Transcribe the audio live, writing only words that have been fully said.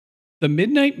The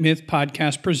Midnight Myth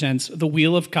podcast presents The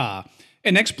Wheel of Ka,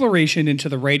 an exploration into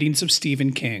the writings of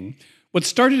Stephen King. What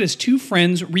started as two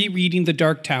friends rereading The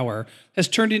Dark Tower has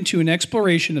turned into an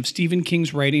exploration of Stephen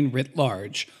King's writing writ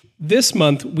large. This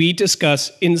month, we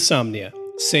discuss Insomnia.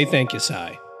 Say thank you,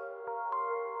 Sai.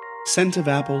 Scent of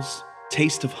apples,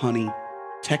 taste of honey,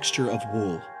 texture of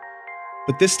wool.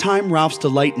 But this time, Ralph's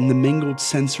delight in the mingled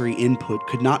sensory input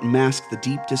could not mask the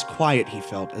deep disquiet he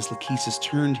felt as Lachesis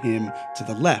turned him to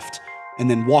the left and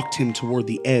then walked him toward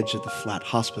the edge of the flat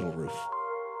hospital roof.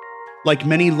 Like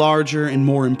many larger and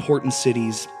more important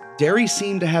cities, Derry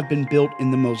seemed to have been built in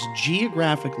the most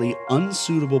geographically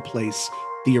unsuitable place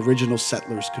the original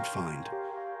settlers could find.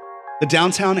 The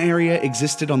downtown area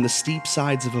existed on the steep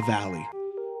sides of a valley.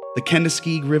 The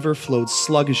Kenneskee River flowed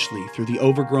sluggishly through the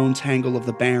overgrown tangle of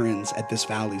the barrens at this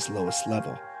valley's lowest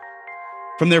level.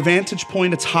 From their vantage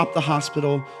point atop the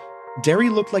hospital, Derry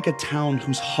looked like a town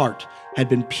whose heart had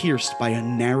been pierced by a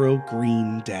narrow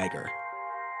green dagger.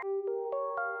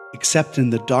 Except in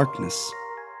the darkness,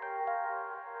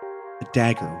 the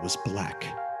dagger was black.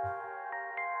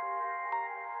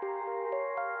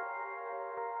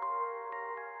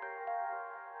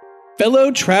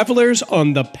 Fellow travelers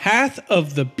on the path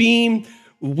of the beam,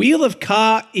 Wheel of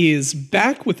Ka is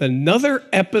back with another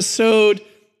episode.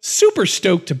 Super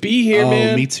stoked to be here,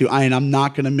 man. Me too. And I'm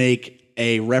not going to make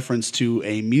a reference to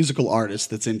a musical artist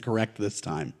that's incorrect this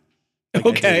time. Like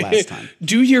okay. I did last time.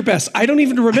 Do your best. I don't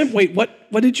even remember. Wait,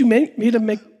 what did you make me to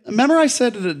make? Remember I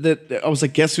said that I was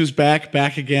like, guess who's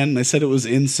back again? And I said it was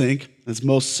In Sync. It's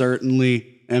most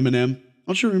certainly Eminem.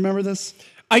 Don't you remember this?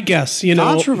 I guess,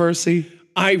 Controversy.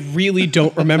 I really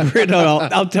don't remember it at all.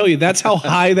 I'll tell you, that's how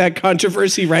high that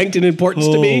controversy ranked in importance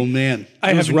to me. Oh, man.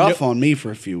 It was rough on me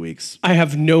for a few weeks. I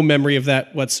have no memory of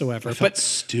that whatsoever. But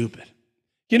stupid.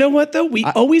 You know what, though? We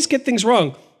always get things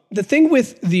wrong. The thing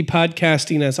with the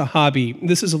podcasting as a hobby,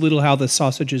 this is a little how the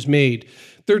sausage is made.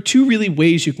 There are two really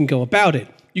ways you can go about it.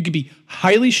 You could be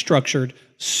highly structured,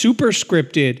 super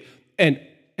scripted, and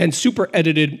super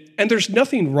edited, and there's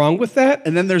nothing wrong with that.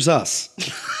 And then there's us.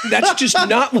 That's just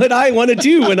not what I want to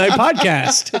do when I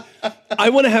podcast. I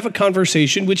want to have a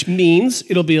conversation, which means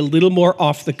it'll be a little more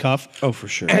off the cuff. Oh, for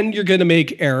sure. And you're going to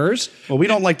make errors. Well, we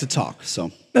don't like to talk,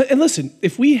 so. And listen,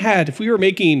 if we were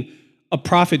making a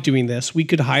profit doing this, we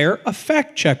could hire a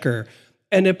fact checker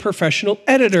and a professional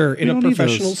editor in a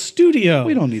professional studio.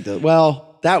 We don't need that.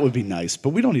 Well, that would be nice, but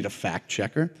we don't need a fact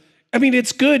checker. I mean,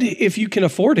 it's good if you can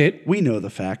afford it. We know the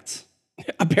facts.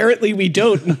 Apparently we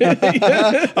don't.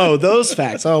 Oh, those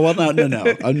facts. Oh, well,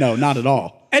 no. Oh, no, not at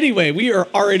all. Anyway, we are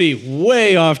already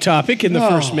way off topic in the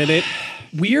first minute.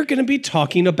 We are going to be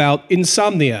talking about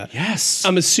Insomnia. Yes.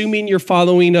 I'm assuming you're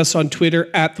following us on Twitter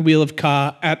at The Wheel of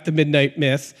Ka, at The Midnight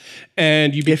Myth.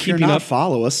 And you've been keeping up. If you're not,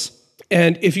 follow us.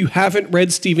 And if you haven't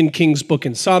read Stephen King's book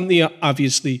Insomnia,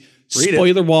 obviously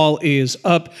spoiler wall is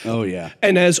up. Oh, yeah.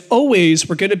 And as always,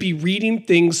 we're going to be reading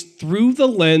things through the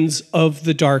lens of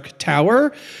The Dark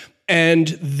Tower. And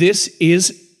this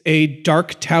is a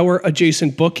Dark Tower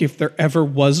adjacent book, if there ever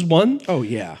was one. Oh,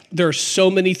 yeah. There are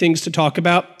so many things to talk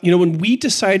about. You know, when we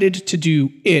decided to do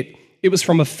it was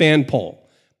from a fan poll.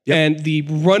 Yep. And the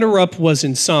runner-up was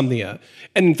Insomnia.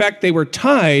 And in fact, they were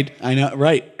tied. I know,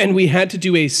 right. And we had to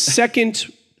do a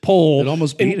second poll. It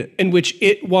almost beat it. In which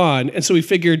it won. And so we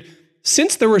figured,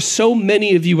 since there were so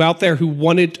many of you out there who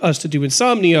wanted us to do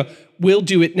Insomnia, we'll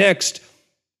do it next.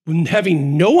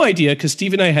 Having no idea, because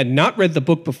Steve and I had not read the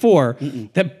book before,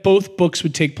 that both books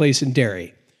would take place in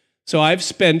Derry. So I've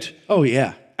spent... Oh,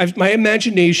 yeah. My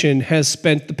imagination has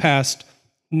spent the past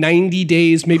 90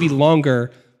 days, maybe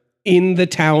longer, in the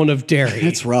town of Derry.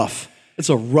 It's rough. It's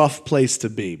a rough place to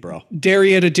be, bro.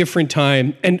 Derry at a different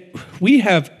time. And we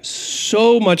have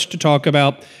so much to talk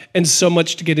about and so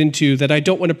much to get into that I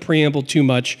don't want to preamble too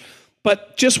much,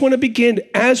 but just want to begin,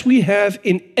 as we have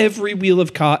in every Wheel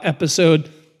of Ka episode.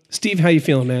 Steve, how you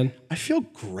feeling, man? I feel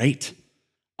great.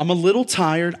 I'm a little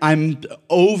tired. I'm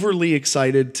overly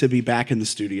excited to be back in the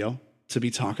studio to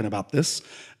be talking about this.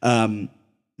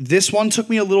 This one took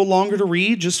me a little longer to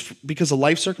read just because of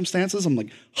life circumstances. I'm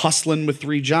like hustling with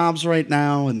 3 jobs right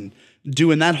now and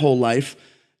doing that whole life.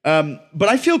 But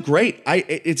I feel great.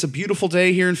 It's a beautiful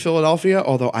day here in Philadelphia,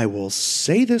 although I will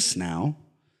say this now.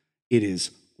 It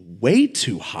is way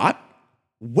too hot,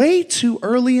 way too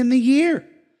early in the year.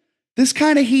 This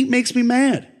kind of heat makes me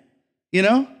mad, you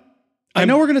know? I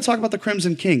know we're going to talk about the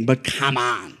Crimson King, but come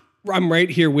on. I'm right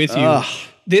here with you. Ugh.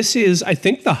 This is, I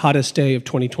think, the hottest day of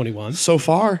 2021. So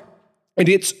far. And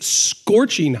it's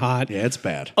scorching hot. Yeah, it's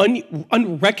bad.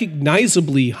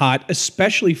 Unrecognizably hot,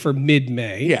 especially for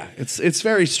mid-May. Yeah, it's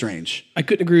very strange. I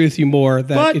couldn't agree with you more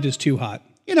that it is too hot.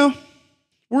 You know,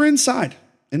 We're inside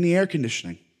in the air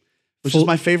conditioning, which is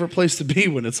my favorite place to be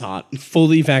when it's hot.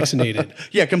 Fully vaccinated.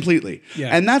 Yeah, completely.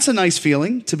 Yeah. And that's a nice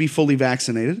feeling to be fully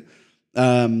vaccinated.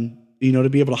 To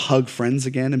be able to hug friends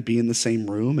again and be in the same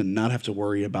room and not have to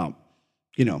worry about,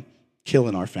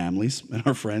 killing our families and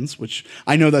our friends, which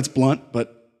I know that's blunt,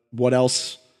 but what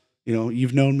else?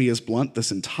 You've known me as blunt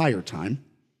this entire time.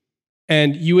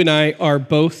 And you and I are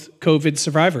both COVID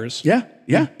survivors. Yeah.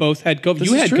 We both had COVID.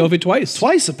 You had true. COVID twice.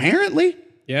 Twice, apparently.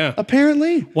 Yeah.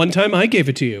 Apparently. One time I gave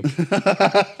it to you.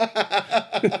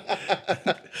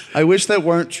 I wish that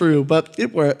weren't true, but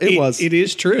it was. It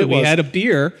is true. We had a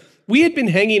beer. We had been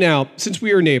hanging out since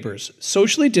we were neighbors,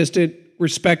 socially distant,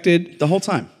 respected. The whole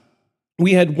time.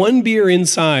 We had one beer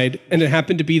inside, and it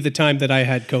happened to be the time that I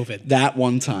had COVID. That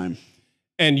one time.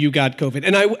 And you got COVID.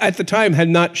 And I, at the time, had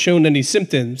not shown any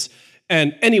symptoms.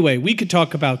 And anyway, we could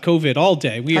talk about COVID all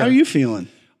day. How are you feeling?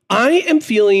 I am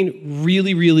feeling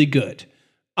really, really good.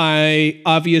 I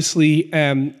obviously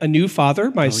am a new father.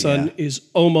 My son is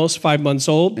almost 5 months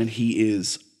old. And he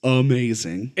is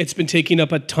amazing. It's been taking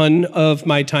up a ton of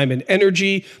my time and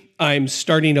energy. I'm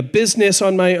starting a business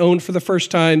on my own for the first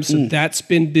time, so that's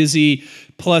been busy.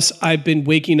 Plus, I've been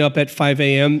waking up at 5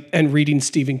 a.m. and reading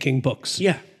Stephen King books.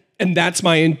 Yeah. And that's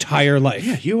my entire life.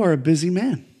 Yeah, you are a busy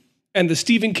man. And the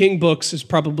Stephen King books is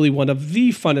probably one of the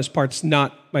funnest parts,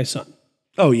 not my son.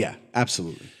 Oh, yeah,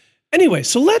 absolutely. Anyway,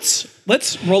 so let's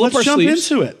roll up our jump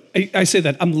sleeves. Into it. I say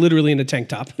that, I'm literally in a tank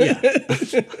top. Yeah.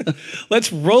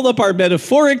 Let's roll up our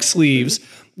metaphoric sleeves.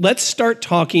 Let's start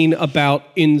talking about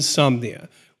Insomnia.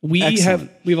 We have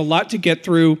a lot to get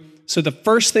through. So the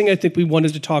first thing I think we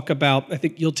wanted to talk about, I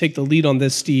think you'll take the lead on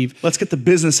this, Steve. Let's get the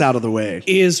business out of the way.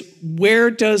 Is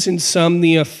where does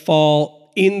Insomnia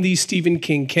fall in the Stephen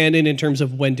King canon in terms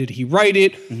of when did he write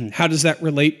it? Mm-hmm. How does that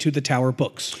relate to the Tower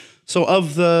books? So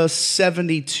of the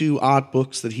 72 odd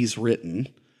books that he's written,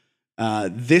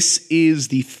 this is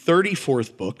the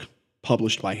 34th book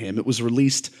published by him. It was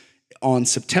released on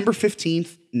September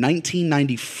 15th,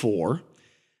 1994.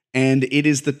 And it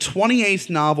is the 28th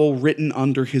novel written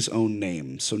under his own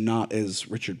name, so not as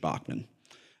Richard Bachman.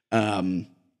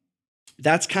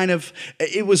 That's kind of,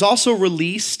 it was also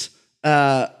released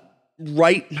not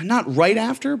right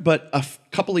after, but a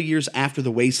couple of years after The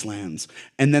Wastelands.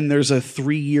 And then there's a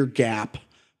 3-year gap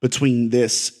between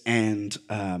this and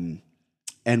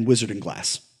Wizard and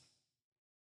Glass.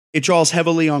 It draws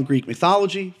heavily on Greek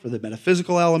mythology for the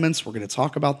metaphysical elements. We're going to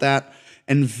talk about that.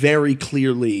 And very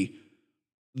clearly,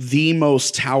 the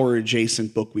most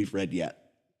Tower-adjacent book we've read yet.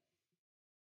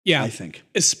 Yeah. I think.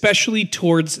 Especially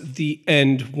towards the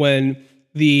end when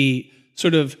the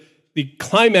sort of the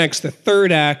climax, the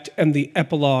third act, and the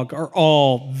epilogue are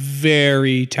all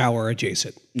very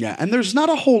Tower-adjacent. Yeah, and there's not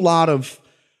a whole lot of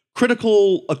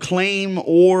critical acclaim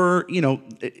or,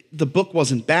 the book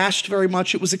wasn't bashed very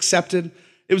much. It was accepted.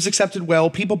 It was accepted well.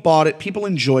 People bought it. People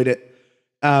enjoyed it.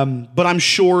 But I'm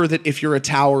sure that if you're a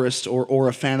Towerist or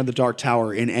a fan of the Dark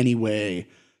Tower in any way,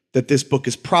 that this book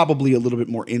is probably a little bit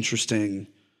more interesting.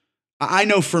 I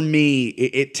know for me,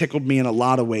 it tickled me in a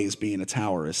lot of ways being a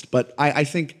Towerist, but I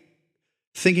think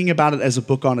thinking about it as a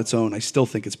book on its own, I still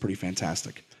think it's pretty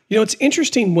fantastic. It's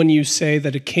interesting when you say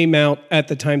that it came out at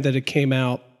the time that it came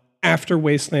out after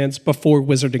Wastelands, before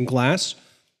Wizard and Glass.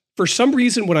 For some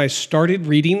reason, when I started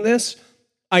reading this,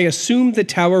 I assumed the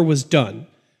Tower was done.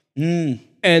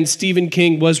 And Stephen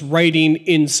King was writing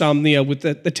Insomnia with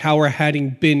the Tower having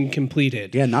been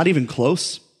completed. Yeah, not even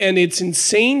close. And it's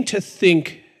insane to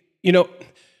think,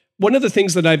 one of the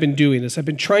things that I've been doing is I've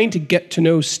been trying to get to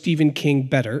know Stephen King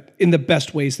better in the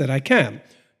best ways that I can.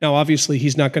 Now, obviously,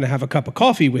 he's not going to have a cup of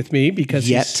coffee with me because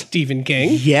he's Stephen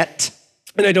King.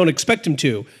 And I don't expect him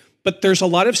to. But there's a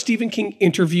lot of Stephen King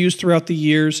interviews throughout the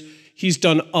years. He's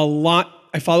done a lot.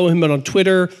 I follow him on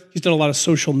Twitter. He's done a lot of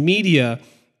social media.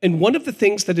 And one of the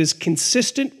things that is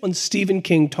consistent when Stephen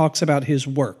King talks about his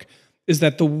work is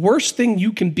that the worst thing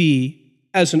you can be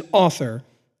as an author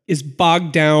is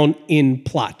bogged down in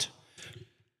plot.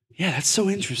 Yeah, that's so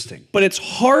interesting. But it's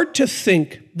hard to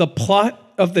think the plot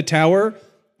of The Tower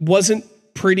wasn't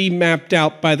pretty mapped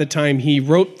out by the time he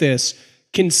wrote this,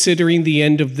 considering the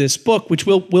end of this book, which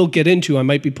we'll get into. I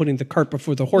might be putting the cart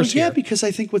before the horse here. Yeah, because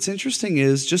I think what's interesting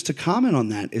is, just to comment on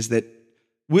that, is that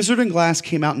Wizard and Glass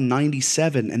came out in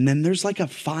 97, and then there's like a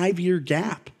 5-year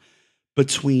gap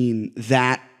between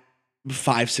that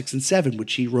 5, 6, and 7,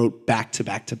 which he wrote back to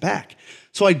back to back.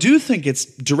 So I do think it's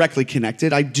directly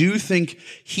connected. I do think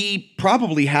he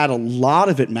probably had a lot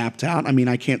of it mapped out. I mean,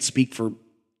 I can't speak for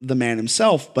the man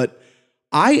himself, but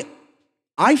I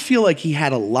feel like he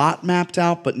had a lot mapped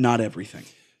out, but not everything.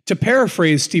 To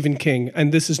paraphrase Stephen King,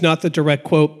 and this is not the direct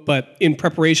quote, but in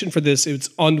preparation for this, it's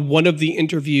on one of the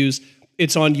interviews.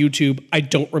 It's on YouTube. I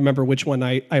don't remember which one.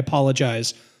 I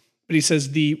apologize. But he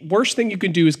says, the worst thing you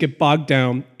can do is get bogged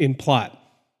down in plot.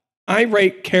 I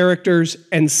write characters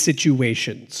and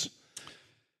situations.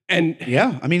 And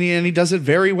yeah, I mean, and he does it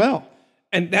very well.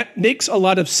 And that makes a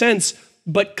lot of sense,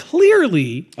 but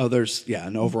clearly... Oh, there's,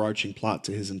 an overarching plot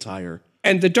to his entire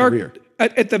and the career.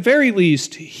 At the very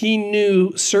least, he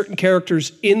knew certain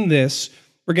characters in this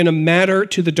were going to matter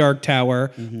to the Dark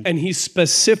Tower, and he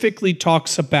specifically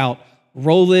talks about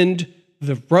Roland,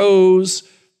 the Rose,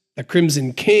 the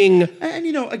Crimson King.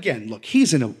 And, again, look,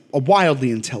 he's a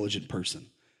wildly intelligent person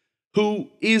who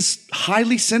is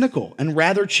highly cynical and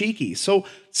rather cheeky. So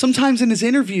sometimes in his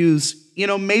interviews,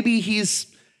 maybe he's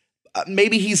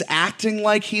acting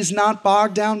like he's not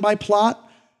bogged down by plot.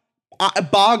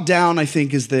 Bogged down, I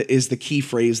think, is the key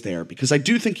phrase there, because I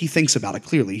do think he thinks about it.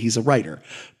 Clearly, he's a writer,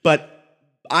 but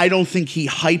I don't think he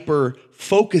hyper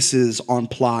focuses on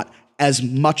plot as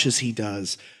much as he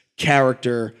does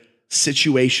character,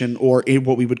 situation, or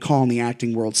what we would call in the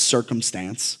acting world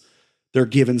circumstance. They're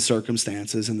given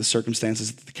circumstances and the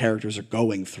circumstances that the characters are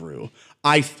going through.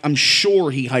 I'm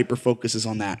sure he hyper focuses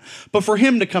on that, but for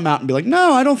him to come out and be like,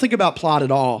 "No, I don't think about plot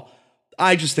at all,"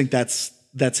 I just think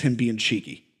that's him being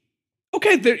cheeky.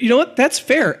 Okay, you know what? That's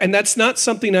fair. And that's not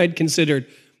something I'd considered.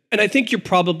 And I think you're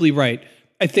probably right.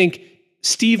 I think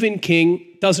Stephen King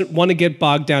doesn't want to get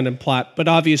bogged down in plot, but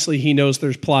obviously he knows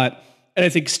there's plot. And I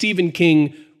think Stephen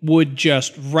King would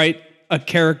just write a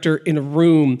character in a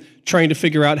room trying to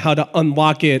figure out how to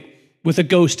unlock it with a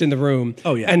ghost in the room.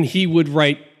 Oh, yeah. And he would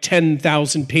write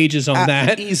 10,000 pages on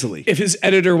that. Easily. If his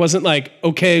editor wasn't like,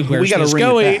 okay, where's this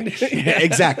going? Yeah,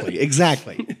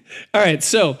 exactly. All right,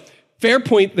 so... fair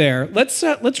point there.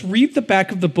 Let's read the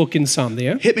back of the book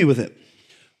Insomnia. Hit me with it.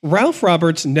 Ralph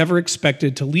Roberts never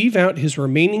expected to leave out his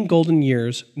remaining golden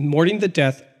years mourning the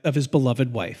death of his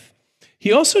beloved wife.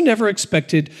 He also never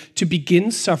expected to begin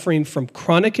suffering from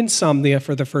chronic insomnia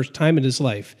for the first time in his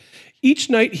life. Each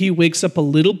night he wakes up a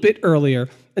little bit earlier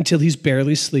until he's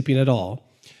barely sleeping at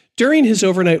all. During his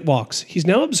overnight walks, he's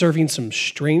now observing some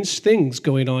strange things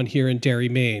going on here in Derry,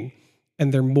 Maine.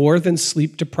 And they're more than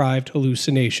sleep-deprived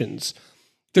hallucinations.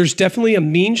 There's definitely a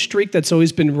mean streak that's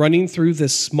always been running through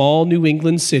this small New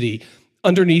England city.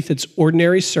 Underneath its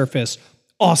ordinary surface,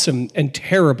 awesome and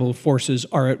terrible forces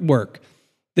are at work.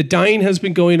 The dying has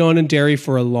been going on in Derry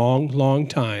for a long, long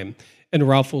time, and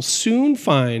Ralph will soon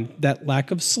find that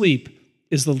lack of sleep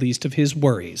is the least of his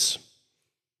worries.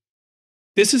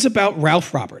 This is about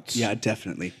Ralph Roberts. Yeah,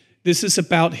 definitely. This is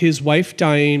about his wife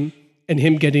dying and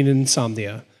him getting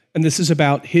insomnia. And this is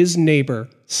about his neighbor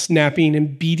snapping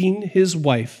and beating his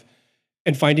wife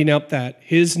and finding out that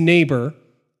his neighbor,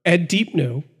 Ed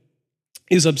Deepnew,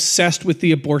 is obsessed with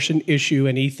the abortion issue,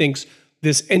 and he thinks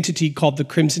this entity called the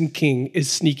Crimson King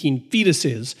is sneaking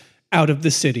fetuses out of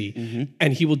the city,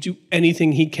 and he will do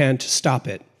anything he can to stop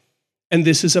it. And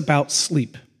this is about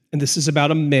sleep. And this is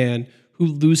about a man who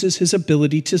loses his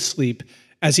ability to sleep,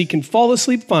 as he can fall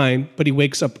asleep fine, but he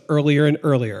wakes up earlier and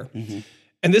earlier.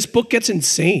 And this book gets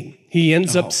insane. He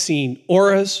ends up seeing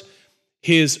auras.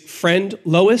 His friend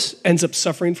Lois ends up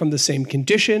suffering from the same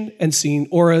condition and seeing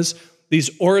auras. These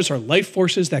auras are life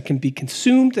forces that can be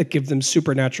consumed, that give them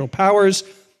supernatural powers.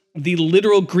 The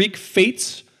literal Greek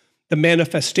fates, the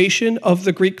manifestation of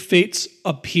the Greek fates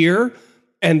appear,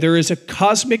 and there is a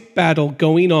cosmic battle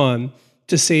going on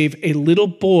to save a little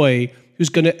boy who's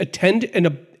going to attend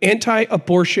an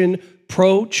anti-abortion,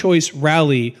 pro-choice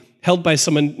rally held by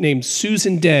someone named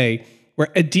Susan Day, where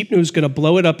Ed Deepnew is going to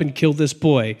blow it up and kill this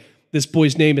boy. This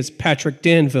boy's name is Patrick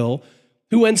Danville,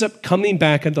 who ends up coming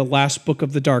back in the last book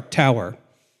of the Dark Tower.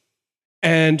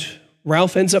 And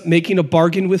Ralph ends up making a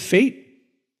bargain with fate.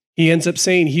 He ends up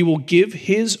saying he will give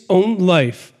his own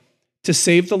life to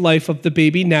save the life of the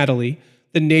baby Natalie,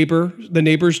 the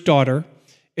neighbor's daughter.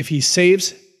 If he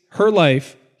saves her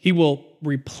life, he will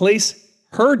replace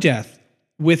her death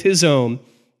with his own.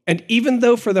 And even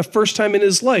though for the first time in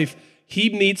his life, he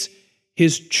meets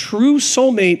his true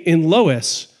soulmate in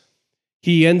Lois,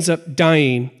 he ends up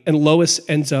dying, and Lois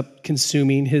ends up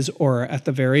consuming his aura at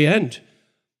the very end.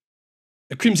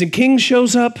 The Crimson King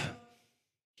shows up.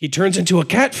 He turns into a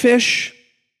catfish.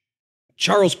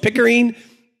 Charles Pickering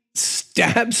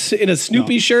stabs in a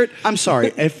Snoopy shirt. I'm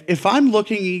sorry. If I'm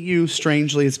looking at you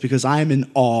strangely, it's because I am in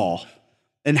awe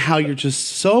and how you're just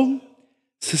so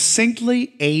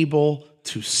succinctly able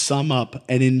to sum up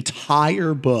an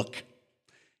entire book.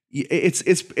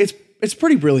 It's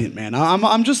pretty brilliant, man.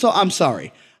 I'm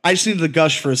sorry. I just needed to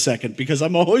gush for a second because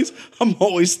I'm always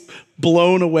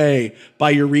blown away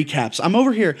by your recaps. I'm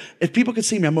over here. If people could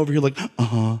see me, I'm over here like,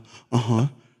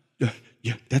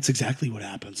 yeah, that's exactly what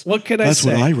happens. What can I say?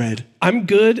 That's what I read. I'm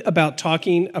good about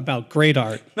talking about great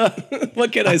art.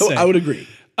 What can I say? I would agree.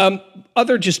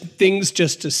 Other just things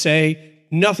just to say,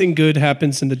 nothing good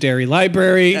happens in the Derry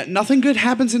Library. Nothing good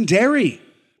happens in Derry.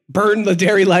 Burn the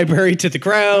Derry Library to the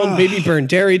ground. Maybe burn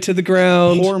Derry to the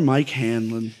ground. Poor Mike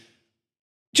Hanlon.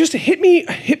 Just hit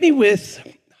me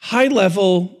with high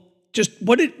level. Just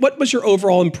what was your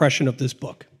overall impression of this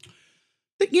book?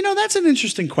 You know, that's an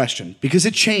interesting question because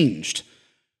it changed.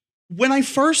 When I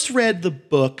first read the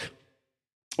book,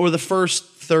 or the first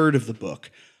third of the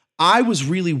book, I was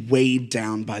really weighed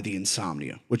down by the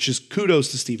insomnia, which is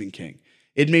kudos to Stephen King.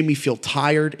 It made me feel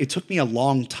tired. It took me a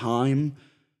long time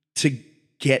to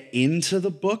get into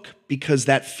the book because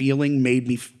that feeling made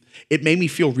me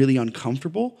feel really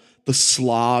uncomfortable. The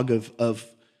slog of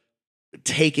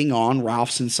taking on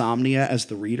Ralph's insomnia as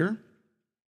the reader.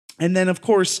 And then, of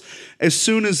course, as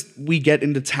soon as we get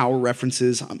into Tower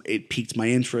references, it piqued my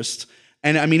interest.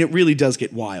 And I mean, it really does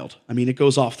get wild. I mean, it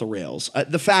goes off the rails.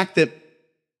 The fact that,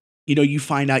 you know, you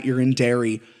find out you're in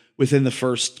Derry within the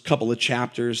first couple of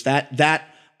chapters, that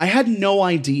I had no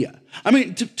idea. I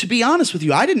mean, to be honest with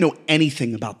you, I didn't know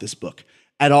anything about this book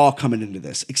at all coming into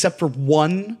this, except for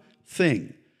one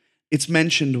thing. It's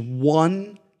mentioned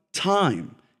one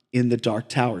time in the Dark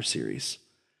Tower series.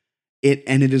 It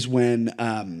is when,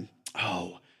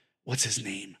 what's his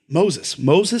name?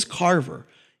 Moses Carver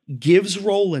gives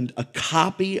Roland a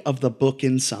copy of the book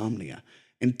Insomnia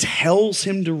and tells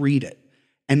him to read it.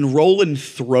 And Roland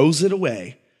throws it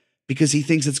away because he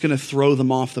thinks it's going to throw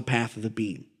them off the path of the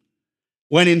beam.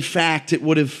 When in fact, it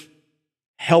would have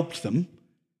helped them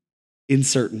in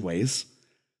certain ways.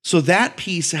 So that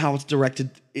piece, how it's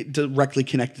directly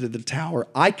connected to the tower,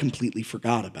 I completely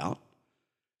forgot about.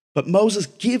 But Moses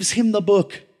gives him the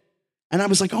book. And I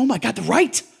was like, oh my God,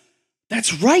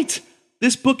 that's right.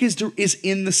 This book is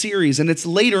in the series, and it's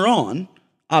later on,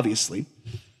 obviously.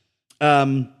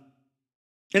 And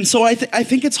so I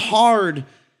think it's hard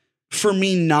for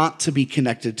me not to be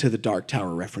connected to the Dark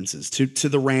Tower references, to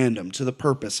the random, to the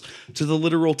purpose, to the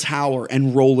literal tower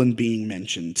and Roland being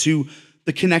mentioned, to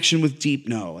the connection with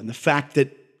Deepno, and the fact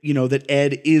that, you know, that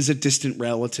Ed is a distant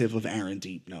relative of Aaron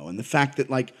Deepno, and the fact that,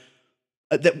 like,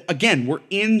 that again, we're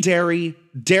in Derry.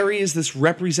 Derry is this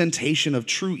representation of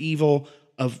true evil,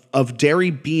 of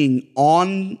Derry being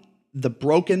on the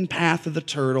broken path of the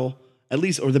turtle, at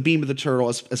least, or the beam of the turtle,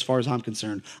 as far as I'm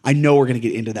concerned. I know we're going to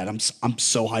get into that. I'm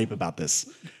so hype about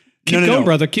this. Keep going,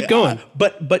 brother. Keep going.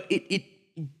 But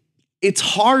it's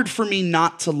hard for me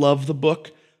not to love the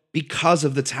book because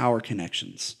of the tower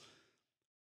connections.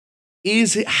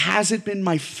 Has it been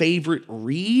my favorite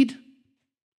read?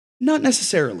 Not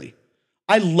necessarily.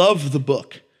 I love the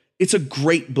book. It's a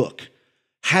great book.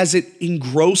 Has it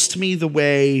engrossed me the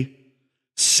way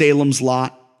Salem's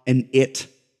Lot and It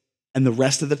and the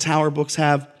rest of the Tower books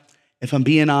have? If I'm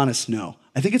being honest, no.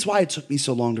 I think it's why it took me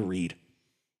so long to read.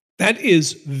 That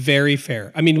is very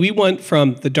fair. I mean, we went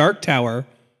from The Dark Tower,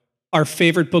 our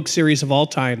favorite book series of all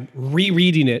time,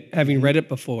 rereading it, having read it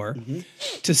before,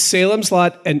 to Salem's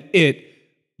Lot and It.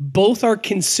 Both are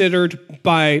considered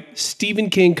by Stephen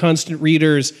King constant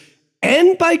readers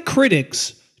and by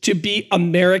critics to be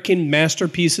American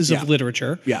masterpieces of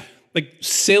literature. Yeah. Like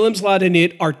Salem's Lot and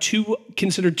It are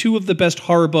considered two of the best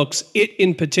horror books, It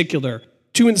in particular,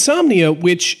 to Insomnia,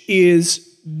 which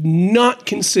is not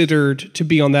considered to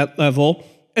be on that level,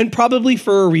 and probably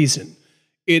for a reason.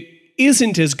 It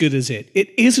isn't as good as It. It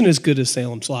isn't as good as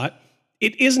Salem's Lot.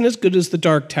 It isn't as good as The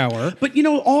Dark Tower. But, you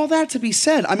know, all that to be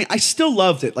said, I mean, I still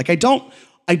loved it. Like, I don't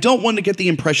want to get the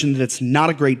impression that it's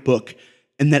not a great book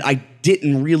and that I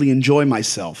didn't really enjoy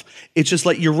myself. It's just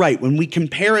like, you're right. When we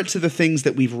compare it to the things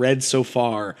that we've read so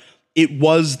far, it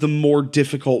was the more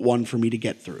difficult one for me to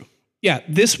get through. Yeah,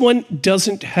 this one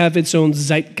doesn't have its own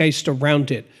zeitgeist around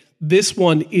it. This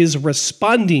one is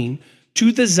responding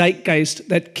to the zeitgeist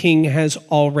that King has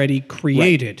already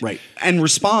created. Right. And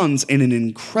responds in an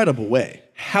incredible way.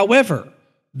 However,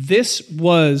 this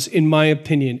was, in my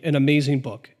opinion, an amazing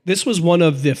book. This was one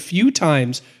of the few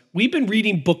times we've been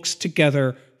reading books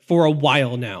together for a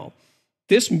while now.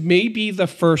 This may be the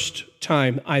first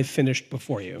time I've finished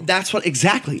before you.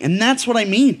 Exactly. And that's what I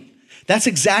mean. That's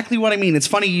exactly what I mean. It's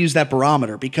funny you use that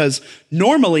barometer because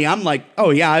normally I'm like, oh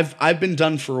yeah, I've been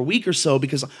done for a week or so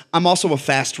because I'm also a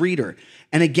fast reader.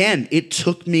 And again, it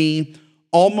took me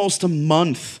almost a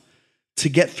month to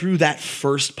get through that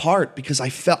first part because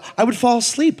I would fall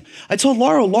asleep. I told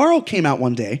Laurel came out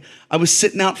one day. I was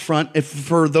sitting out front.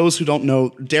 For those who don't know,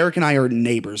 Derek and I are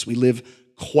neighbors. We live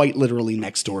quite literally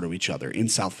next door to each other in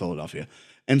South Philadelphia.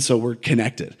 And so we're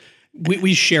connected.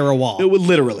 We share a wall. It would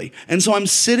literally. And so I'm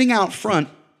sitting out front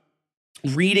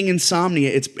reading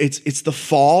Insomnia. It's the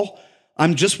fall.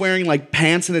 I'm just wearing like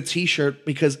pants and a t-shirt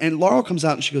and Laurel comes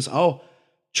out and she goes, "Oh,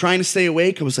 trying to stay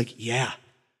awake?" I was like, "Yeah,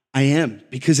 I am."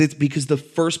 Because the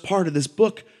first part of this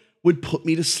book would put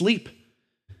me to sleep.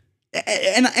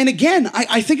 And again,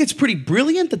 I think it's pretty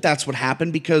brilliant that that's what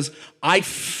happened because I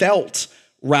felt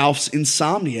Ralph's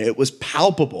insomnia. It was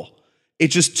palpable. It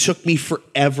just took me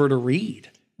forever to read.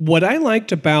 What I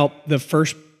liked about the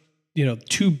first,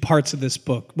 two parts of this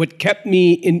book, what kept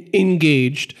me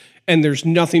engaged, and there's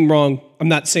nothing wrong. I'm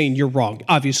not saying you're wrong.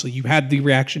 Obviously, you had the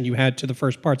reaction you had to the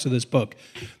first parts of this book,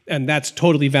 and that's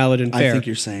totally valid and fair. I think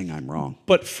you're saying I'm wrong.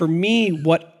 But for me,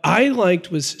 what I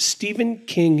liked was Stephen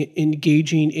King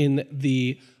engaging in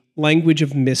the language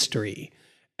of mystery.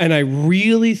 And I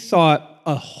really thought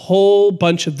a whole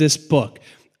bunch of this book,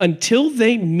 until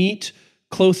they meet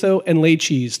Clotho and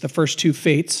Laches, the first two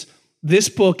fates, this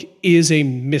book is a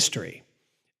mystery.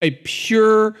 A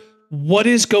pure, what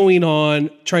is going on,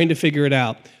 trying to figure it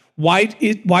out. Why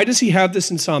does he have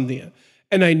this insomnia?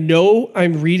 And I know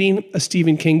I'm reading a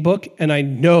Stephen King book, and I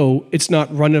know it's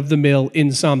not run-of-the-mill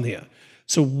insomnia.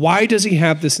 So why does he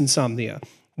have this insomnia?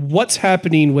 What's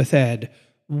happening with Ed?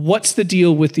 What's the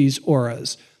deal with these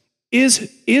auras?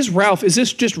 Is Ralph, is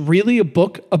this just really a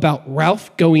book about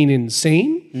Ralph going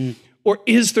insane? Or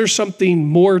is there something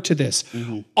more to this?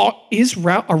 Are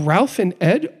Ralph and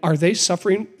Ed, are they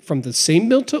suffering from the same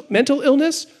mental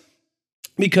illness?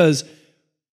 Because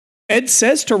Ed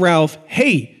says to Ralph,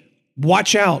 "Hey,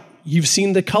 watch out. You've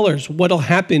seen the colors. What'll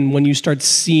happen when you start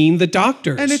seeing the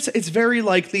doctors?" And it's very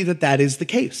likely that is the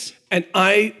case. And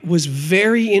I was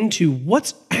very into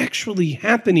what's actually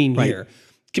happening here.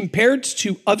 Compared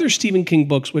to other Stephen King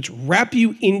books, which wrap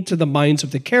you into the minds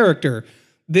of the character,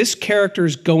 this character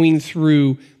is going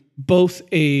through both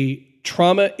a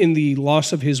trauma in the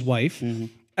loss of his wife,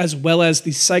 as well as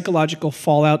the psychological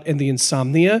fallout and the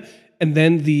insomnia, and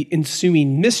then the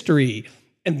ensuing mystery.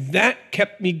 And that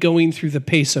kept me going through the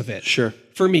pace of it. Sure.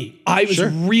 For me, I was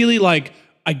really like,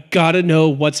 I gotta know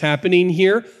what's happening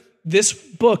here. This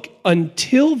book,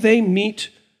 until they meet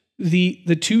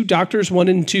the two Doctors 1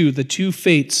 and 2, the two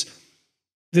fates,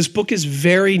 this book is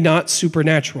very not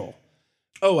supernatural.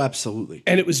 Oh, absolutely.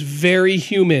 And it was very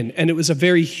human, and it was a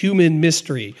very human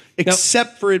mystery.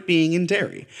 Except for it being in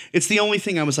Derry. It's the only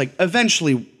thing I was like,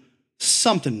 eventually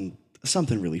something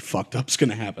really fucked up's going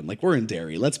to happen. Like, we're in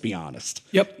Derry, let's be honest.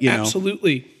 Yep,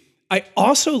 absolutely. I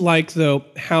also like, though,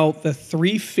 how the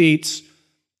three fates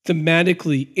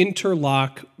thematically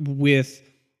interlock with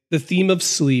the theme of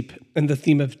sleep and the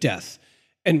theme of death.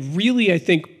 And really, I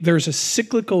think there's a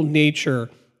cyclical nature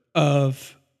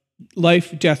of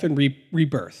life, death, and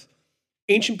rebirth.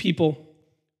 Ancient people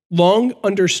long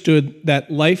understood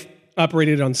that life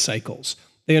operated on cycles.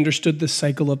 They understood the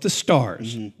cycle of the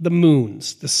stars, the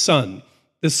moons, the sun,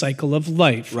 the cycle of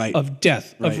life, of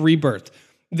death, of rebirth.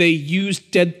 They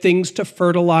used dead things to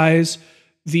fertilize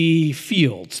the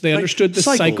fields. They understood the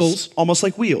cycles. Almost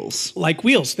like wheels. Like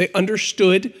wheels. They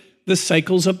understood the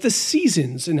cycles of the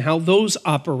seasons and how those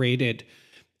operated.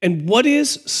 And what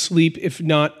is sleep if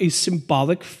not a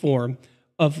symbolic form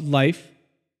of life,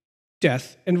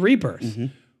 death, and rebirth?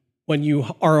 When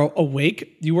you are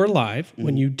awake, you are alive.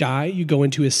 When you die, you go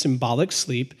into a symbolic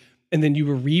sleep, and then you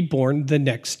are reborn the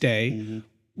next day,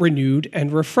 renewed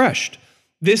and refreshed.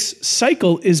 This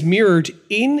cycle is mirrored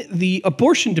in the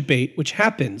abortion debate, which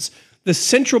happens. The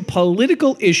central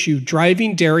political issue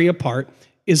driving Derry apart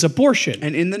is abortion.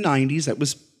 And in the 90s, that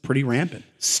was pretty rampant.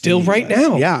 Still right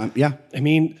now. Yeah. I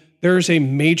mean, there's a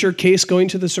major case going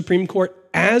to the Supreme Court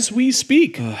as we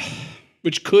speak,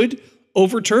 which could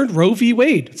overturn Roe v.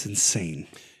 Wade. It's insane.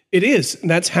 It is. And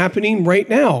that's happening right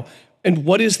now. And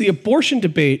what is the abortion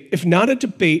debate, if not a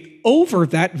debate over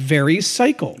that very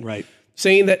cycle? Right.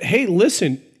 Saying that, hey,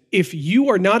 listen, if you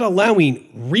are not allowing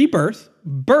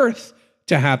birth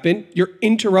to happen, you're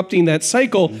interrupting that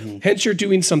cycle, hence you're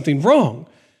doing something wrong.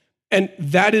 And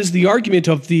that is the argument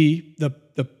of the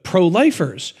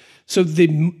pro-lifers. So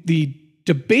the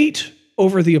debate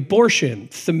over the abortion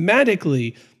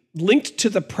thematically linked to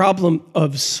the problem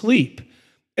of sleep.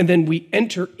 And then we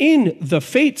enter in the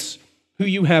fates, who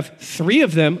you have three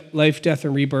of them, life, death,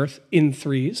 and rebirth, in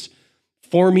threes,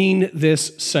 forming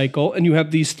this cycle. And you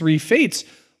have these three fates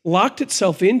locked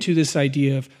itself into this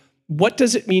idea of what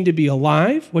does it mean to be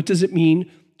alive? What does it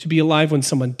mean to be alive when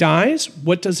someone dies?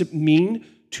 What does it mean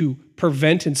to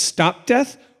prevent and stop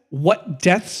death, what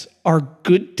deaths are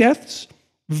good deaths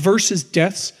versus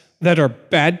deaths that are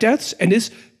bad deaths, and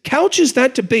couches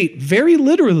that debate very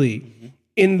literally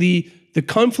in the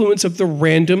confluence of the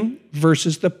random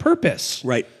versus the purpose.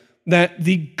 Right. That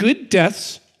the good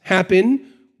deaths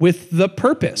happen with the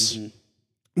purpose.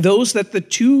 Those that the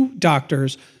two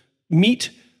doctors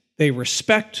meet, they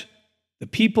respect the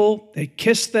people, they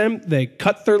kiss them, they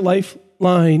cut their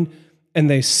lifeline, and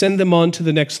they send them on to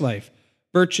the next life.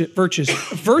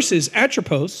 Versus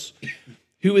Atropos,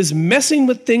 who is messing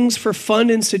with things for fun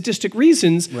and sadistic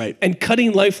reasons, right, and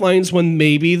cutting lifelines when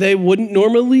maybe they wouldn't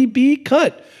normally be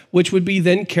cut, which would be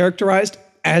then characterized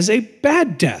as a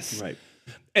bad death. Right.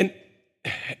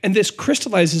 And this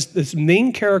crystallizes this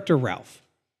main character, Ralph.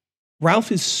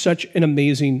 Ralph is such an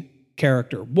amazing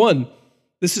character. One,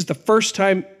 this is the first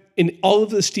time in all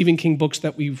of the Stephen King books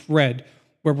that we've read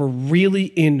where we're really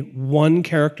in one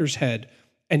character's head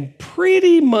and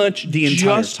pretty much the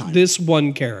entire time. This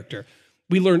one character.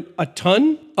 We learn a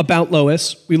ton about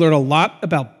Lois. We learn a lot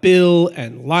about Bill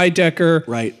and Lydecker.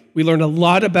 Right. We learn a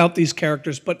lot about these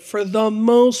characters, but for the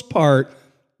most part,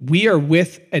 we are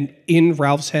with and in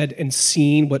Ralph's head and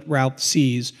seeing what Ralph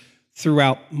sees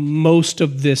throughout most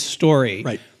of this story.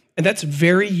 Right. And that's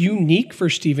very unique for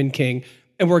Stephen King.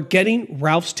 And we're getting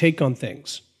Ralph's take on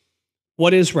things.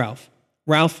 What is Ralph?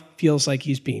 Ralph feels like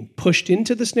he's being pushed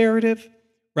into this narrative.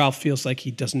 Ralph feels like he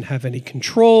doesn't have any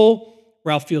control.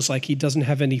 Ralph feels like he doesn't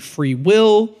have any free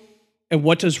will. And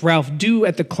what does Ralph do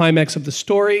at the climax of the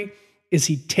story is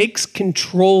he takes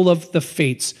control of the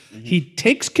fates. He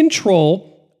takes control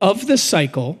of the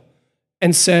cycle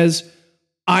and says,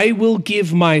 I will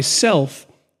give myself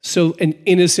so an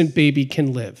innocent baby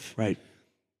can live. Right.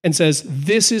 And says,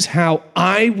 this is how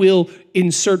I will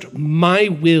insert my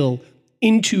will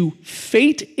into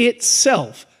fate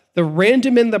itself. The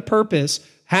random and the purpose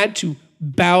had to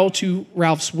bow to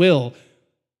Ralph's will.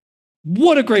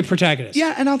 What a great protagonist.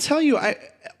 Yeah, and I'll tell you,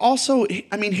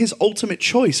 his ultimate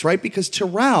choice, right? Because to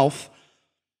Ralph,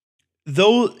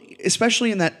 though,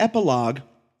 especially in that epilogue,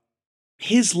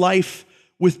 his life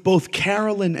with both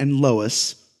Carolyn and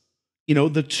Lois,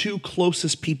 the two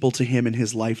closest people to him in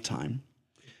his lifetime,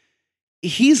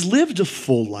 he's lived a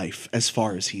full life as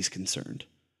far as he's concerned.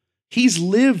 He's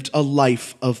lived a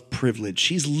life of privilege.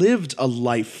 He's lived a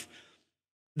life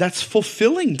that's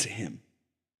fulfilling to him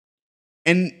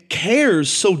and cares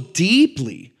so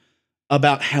deeply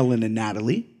about Helen and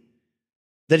Natalie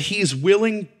that he's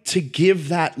willing to give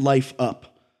that life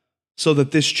up so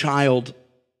that this child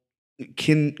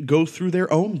can go through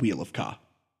their own wheel of Ka,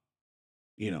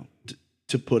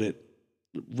 to put it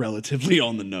relatively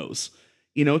on the nose,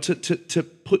 to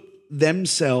put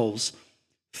themselves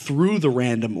through the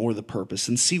random or the purpose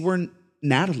and see where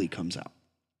Natalie comes out.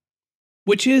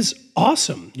 Which is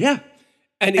awesome. Yeah.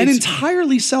 And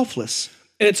entirely selfless.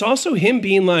 And it's also him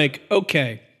being like,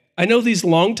 okay, I know these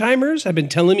long timers have been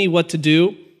telling me what to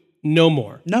do. No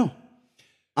more. No.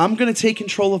 I'm going to take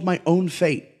control of my own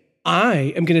fate.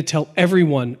 I am going to tell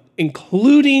everyone,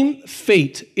 including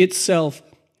fate itself,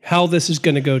 how this is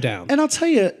going to go down. And I'll tell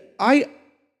you,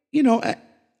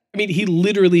 he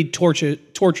literally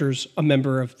tortures a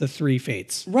member of the three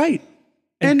fates. Right.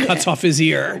 And cuts off his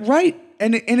ear. Right.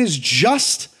 And is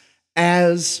just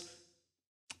as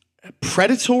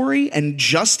predatory and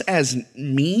just as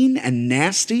mean and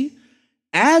nasty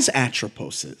as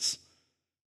Atropos is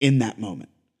in that moment.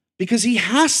 Because he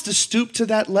has to stoop to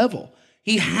that level.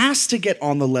 He has to get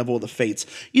on the level of the fates.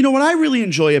 What I really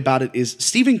enjoy about it is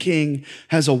Stephen King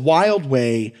has a wild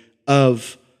way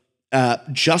of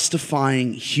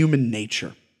justifying human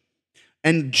nature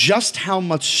and just how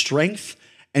much strength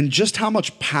and just how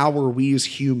much power we as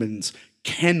humans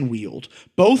can wield,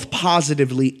 both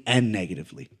positively and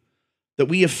negatively, that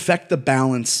we affect the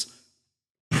balance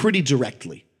pretty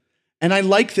directly. And I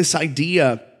like this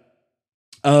idea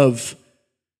of,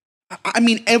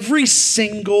 every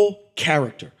single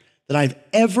character that I've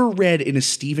ever read in a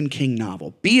Stephen King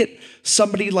novel, be it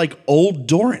somebody like Old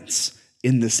Dorrance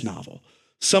in this novel,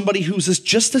 somebody who's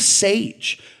just a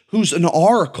sage, who's an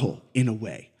oracle in a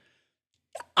way.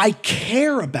 I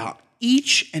care about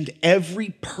each and every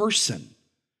person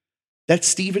that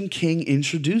Stephen King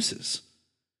introduces.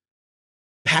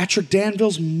 Patrick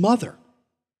Danville's mother,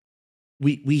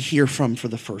 we hear from for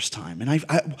the first time. And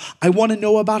I want to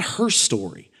know about her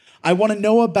story. I want to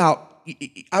know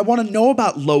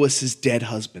about Lois's dead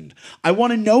husband. I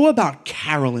want to know about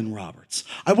Carolyn Roberts.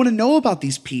 I want to know about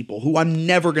these people who I'm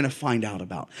never going to find out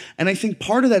about. And I think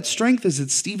part of that strength is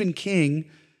that Stephen King,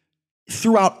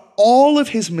 throughout all of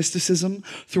his mysticism,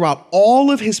 throughout all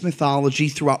of his mythology,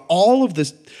 throughout all of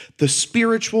the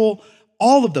spiritual,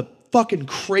 all of fucking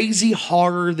crazy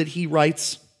horror that he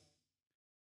writes,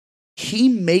 he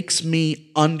makes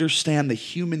me understand the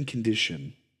human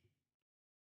condition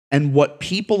and what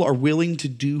people are willing to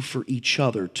do for each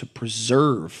other to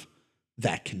preserve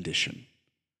that condition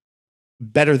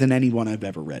better than anyone I've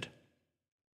ever read.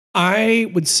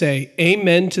 I would say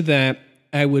amen to that.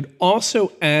 I would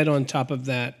also add on top of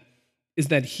that is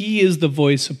that he is the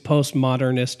voice of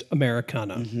postmodernist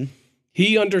Americana. Mm-hmm.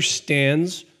 He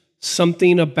understands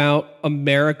something about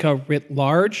America writ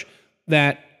large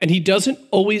and he doesn't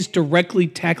always directly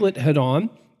tackle it head on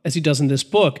as he does in this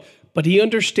book, but he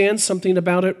understands something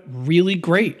about it really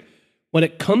great. When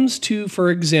it comes to, for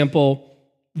example,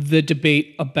 the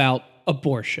debate about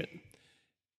abortion,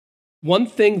 one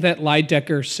thing that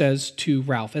Lydecker says to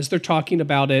Ralph as they're talking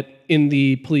about it in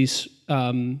the police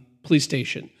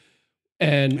station,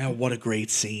 and what a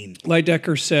great scene.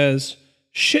 Lydecker says,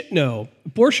 "Shit, no.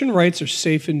 Abortion rights are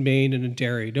safe in Maine and in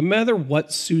Derry, no matter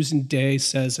what Susan Day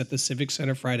says at the Civic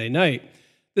Center Friday night.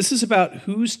 This is about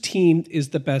whose team is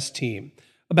the best team,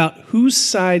 about whose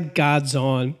side God's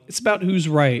on. It's about who's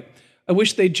right. I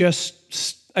wish they'd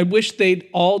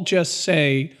all just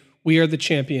say, we are the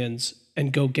champions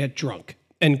and go get drunk,"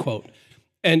 end quote.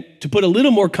 And to put a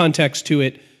little more context to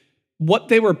it, what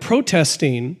they were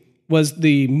protesting was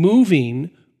the moving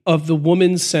of the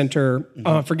Women's Center.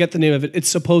 Forget the name of it. It's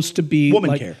supposed to be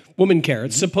Woman Care. Woman Care.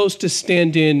 It's supposed to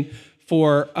stand in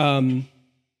for, I'm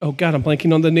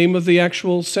blanking on the name of the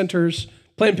actual centers.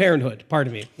 Planned Parenthood,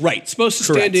 pardon me. Right. It's supposed to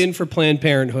stand in for Planned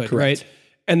Parenthood, Correct. right?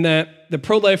 And that the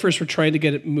pro-lifers were trying to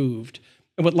get it moved.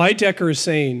 And what Lydecker is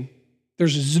saying,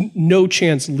 there's no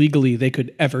chance legally they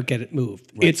could ever get it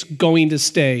moved. Right. It's going to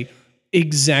stay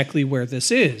exactly where this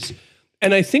is.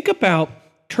 And I think about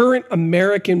current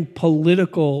American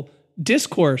political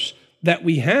discourse that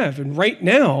we have. And right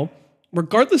now,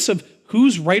 regardless of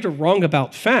who's right or wrong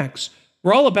about facts,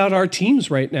 we're all about our teams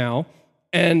right now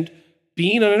and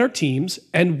being on our teams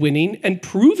and winning and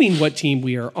proving what team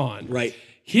we are on. Right.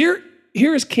 Here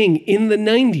is King in the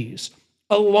 90s,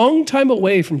 a long time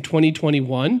away from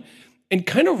 2021, and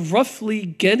kind of roughly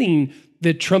getting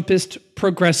the Trumpist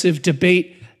progressive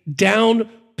debate down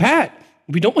pat.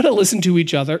 We don't want to listen to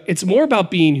each other. It's more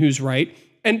about being who's right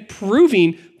and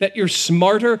proving that you're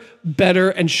smarter, better,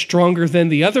 and stronger than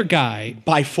the other guy.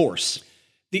 By force.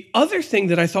 The other thing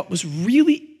that I thought was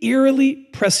really eerily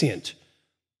prescient,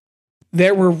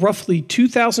 there were roughly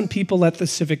 2,000 people at the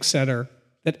Civic Center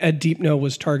that Ed Deepno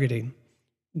was targeting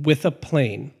with a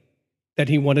plane that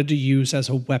he wanted to use as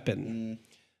a weapon.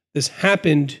 This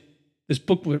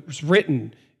book was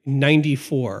written in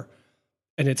 94,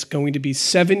 and it's going to be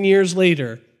 7 years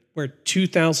later where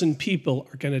 2,000 people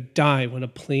are going to die when a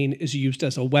plane is used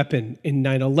as a weapon in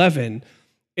 9/11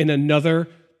 in another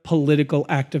political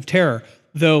act of terror,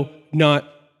 though not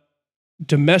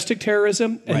domestic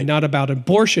terrorism and not about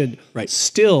abortion,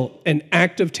 still an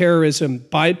act of terrorism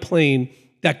by plane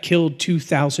that killed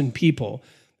 2,000 people.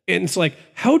 And it's like,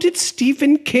 how did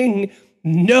Stephen King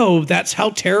know that's how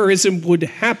terrorism would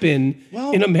happen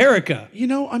in America?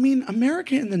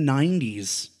 America in the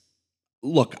 90s,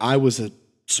 look, I was a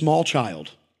small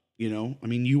child,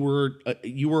 you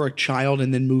were a child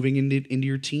and then moving into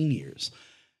your teen years.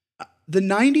 The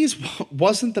 90s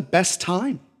wasn't the best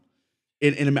time.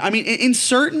 In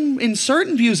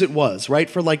certain views it was, right?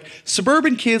 For like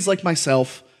suburban kids like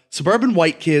myself, suburban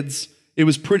white kids, it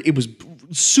was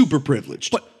super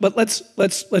privileged. But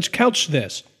let's couch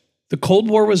this. The Cold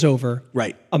War was over.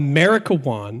 Right. America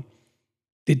won.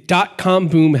 The dot-com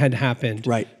boom had happened.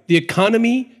 Right. The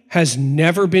economy has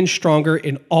never been stronger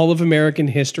in all of American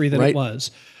history than it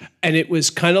was. And it was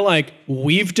kind of like,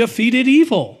 we've defeated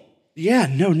evil. Yeah,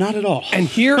 no, not at all. And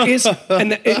here is,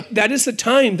 that is the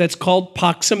time that's called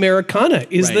Pax Americana,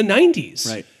 is the 90s.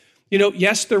 Right.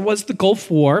 Yes, there was the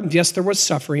Gulf War. Yes, there was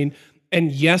suffering.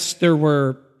 And yes, there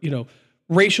were,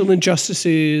 racial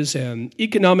injustices and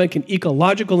economic and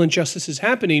ecological injustices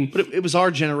happening. But it was our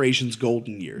generation's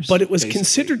golden years. But it was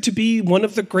considered to be one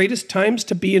of the greatest times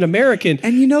to be an American.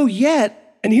 And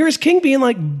yet... And here's King being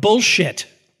like, bullshit.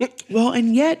 Well,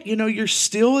 and yet, you're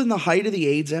still in the height of the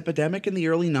AIDS epidemic in the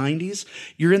early 90s.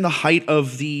 You're in the height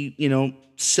of the,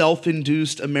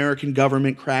 self-induced American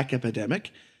government crack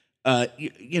epidemic.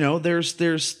 You're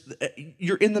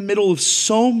in the middle of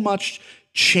so much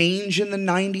change in the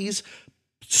 90s.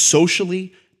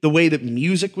 Socially, the way that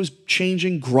music was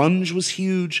changing, grunge was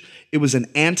huge. It was an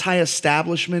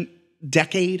anti-establishment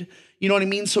decade. You know what I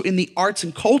mean? So in the arts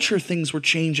and culture, things were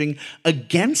changing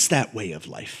against that way of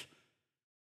life.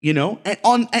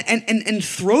 And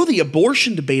throw the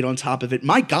abortion debate on top of it.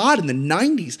 My God, in the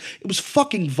 90s, it was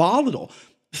fucking volatile.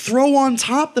 Throw on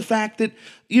top the fact that,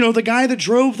 the guy that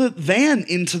drove the van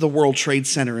into the World Trade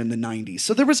Center in the 90s.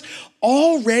 So there was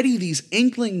already these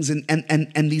inklings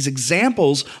and these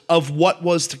examples of what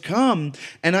was to come.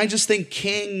 And I just think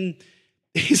King,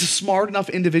 he's a smart enough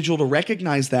individual to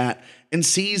recognize that and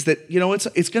sees that,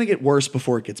 it's going to get worse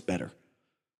before it gets better.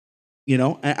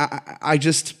 I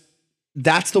just,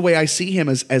 that's the way I see him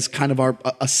as kind of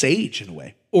a sage in a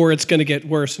way. Or it's going to get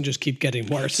worse and just keep getting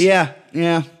worse. Yeah.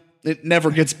 It never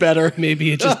gets better.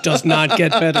 Maybe it just does not get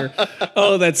better.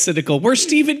 Oh, that's cynical. We're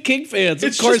Stephen King fans.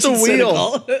 Of course, just a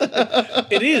wheel. cynical.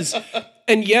 It is.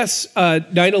 And yes,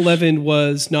 9/11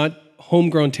 was not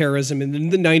homegrown terrorism. And in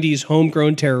the 90s,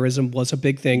 homegrown terrorism was a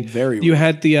big thing. You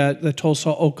had the Tulsa,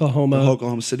 Oklahoma. The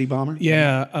Oklahoma City bomber?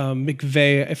 Yeah.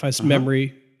 McVeigh, if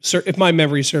my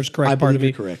memory serves correct, pardon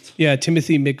me. Correct. Yeah,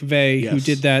 Timothy McVeigh, who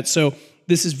did that. So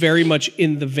this is very much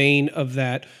in the vein of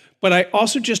that. But I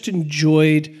also just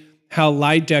enjoyed how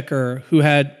Lydecker, who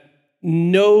had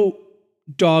no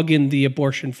dog in the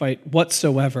abortion fight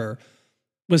whatsoever,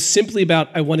 was simply about,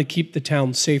 I want to keep the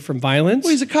town safe from violence.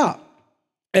 Well, he's a cop.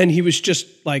 And he was just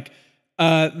like,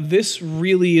 this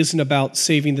really isn't about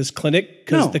saving this clinic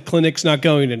because the clinic's not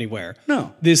going anywhere.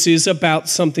 No. This is about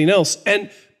something else. And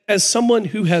as someone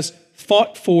who has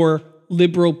fought for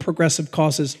liberal progressive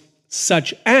causes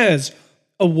such as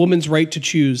a woman's right to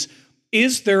choose,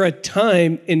 is there a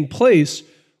time and place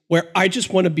where I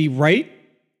just want to be right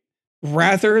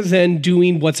rather than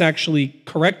doing what's actually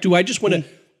correct? Do I just want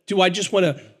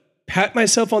to pat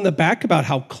myself on the back about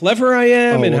how clever I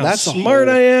am and how smart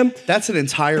I am? That's an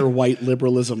entire white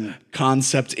liberalism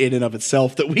concept in and of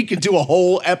itself that we could do a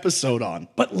whole episode on.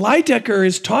 But Lydecker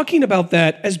is talking about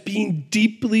that as being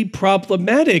deeply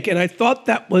problematic, and I thought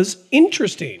that was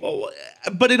interesting.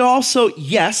 But it also,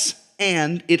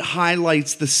 and it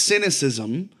highlights the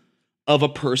cynicism of a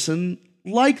person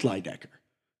like Lydecker,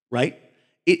 right?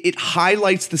 It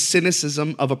highlights the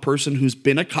cynicism of a person who's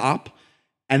been a cop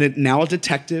and now a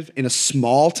detective in a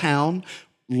small town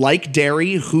like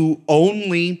Derry, who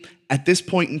only at this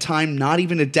point in time, not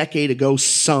even a decade ago,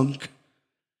 sunk.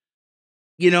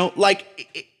 To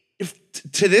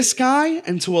this guy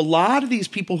and to a lot of these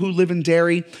people who live in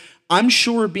Derry, I'm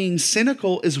sure being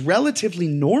cynical is relatively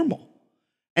normal.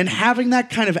 And having that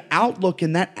kind of outlook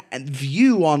and that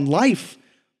view on life,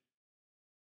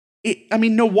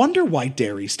 no wonder why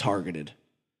Derry's targeted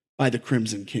by the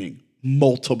Crimson King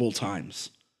multiple times.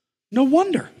 No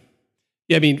wonder.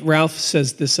 Yeah, Ralph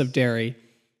says this of Derry.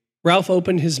 Ralph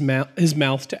opened his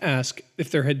mouth to ask if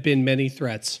there had been many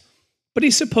threats, but he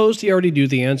supposed he already knew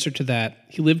the answer to that.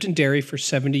 He lived in Derry for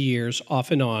 70 years, off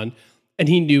and on, and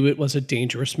he knew it was a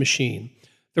dangerous machine.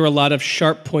 There were a lot of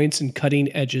sharp points and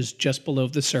cutting edges just below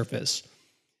the surface.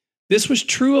 This was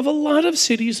true of a lot of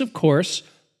cities, of course,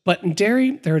 but in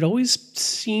Derry, there had always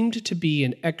seemed to be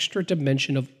an extra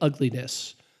dimension of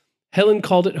ugliness. Helen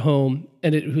called it home,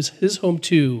 and it was his home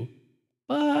too,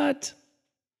 but...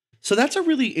 So that's a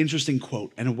really interesting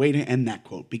quote and a way to end that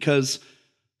quote, because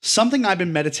something I've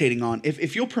been meditating on,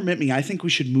 if you'll permit me, I think we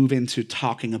should move into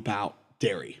talking about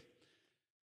Derry.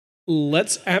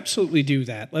 Let's absolutely do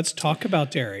that. Let's talk about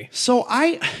Derry. So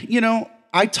I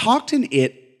talked in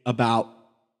it about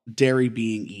Derry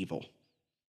being evil,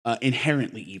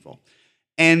 inherently evil.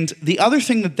 And the other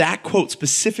thing that quote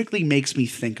specifically makes me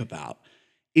think about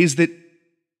is that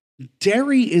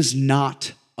Derry is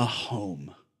not a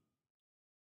home.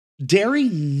 Derry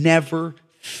never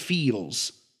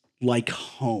feels like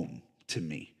home to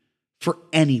me for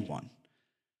anyone.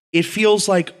 It feels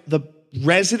like the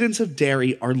residents of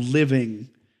Derry are living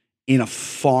in a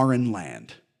foreign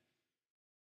land.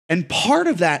 And part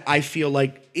of that, I feel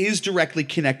like, is directly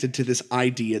connected to this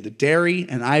idea that Derry,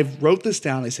 and I wrote this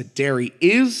down, I said, Derry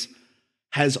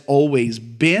has always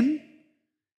been,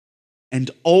 and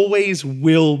always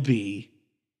will be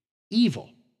evil.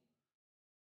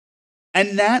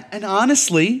 And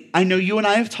honestly, I know you and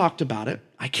I have talked about it.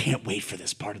 I can't wait for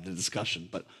this part of the discussion,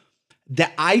 but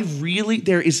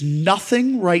there is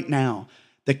nothing right now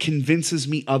that convinces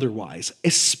me otherwise,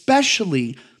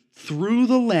 especially through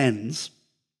the lens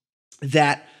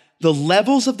that the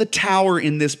levels of the tower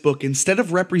in this book, instead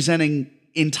of representing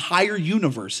entire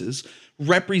universes,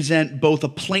 represent both a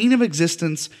plane of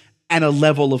existence and a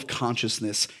level of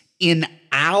consciousness in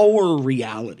our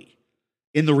reality,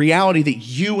 in the reality that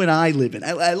you and I live in.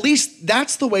 At least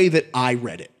that's the way that I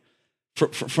read it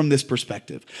from this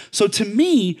perspective. So to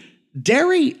me,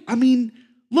 Derry,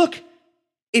 look,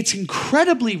 it's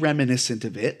incredibly reminiscent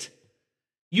of it.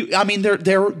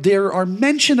 There are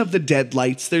mention of the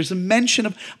deadlights. There's a mention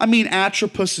of,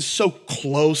 Atropos is so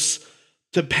close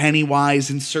to Pennywise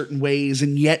in certain ways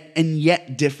and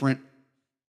yet different.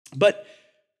 But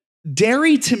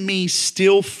Derry to me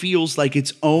still feels like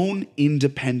its own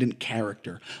independent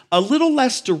character. A little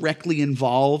less directly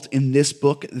involved in this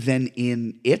book than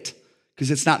in it,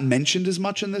 because it's not mentioned as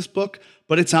much in this book,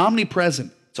 but it's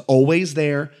omnipresent. It's always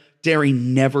there. Derry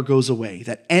never goes away.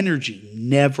 That energy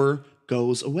never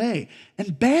goes away.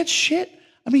 And bad shit,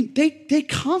 I mean, they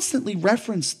constantly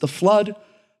reference the flood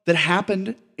that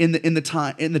happened in the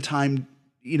time,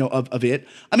 you know, of it.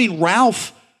 I mean,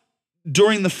 Ralph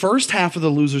during the first half of the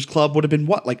Losers Club would have been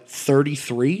what, like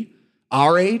 33,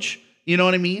 our age? You know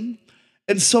what I mean?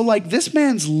 And so like this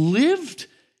man's lived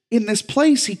in this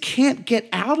place. He can't get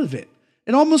out of it.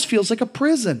 It almost feels like a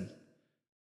prison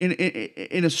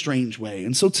in a strange way.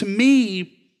 And so to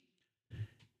me,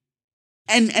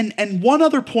 and one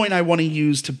other point I want to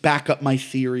use to back up my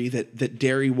theory that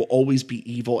Derry will always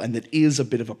be evil and that is a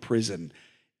bit of a prison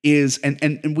is,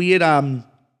 and we had,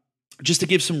 just to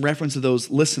give some reference to those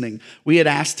listening, we had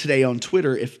asked today on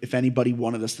Twitter if anybody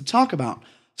wanted us to talk about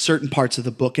certain parts of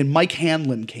the book, and Mike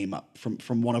Hanlon came up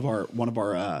from one of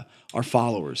our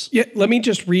followers. Yeah, let me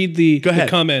just read the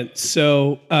comment.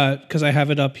 So, because I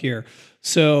have it up here.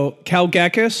 So,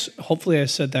 Kalgakis, hopefully I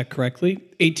said that correctly,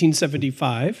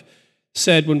 1875,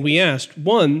 said when we asked,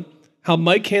 one, how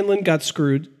Mike Hanlon got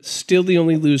screwed, still the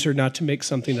only loser not to make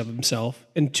something of himself,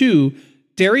 and two,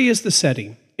 Derry is the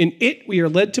setting. In it, we are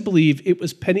led to believe it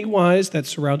was Pennywise that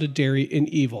surrounded Derry in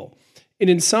evil. In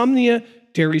Insomnia,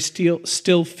 Derry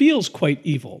still feels quite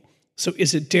evil. So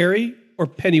is it Derry or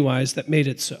Pennywise that made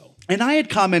it so? And I had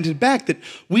commented back that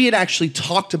we had actually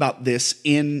talked about this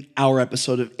in our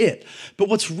episode of It. But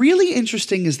what's really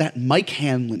interesting is that Mike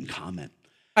Hanlon comment.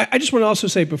 I just want to also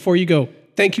say before you go,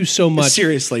 thank you so much.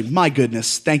 Seriously, my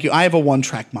goodness, thank you. I have a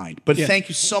one-track mind. But thank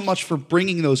you so much for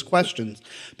bringing those questions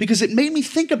because it made me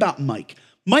think about Mike.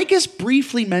 Mike is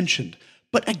briefly mentioned,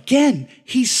 but again,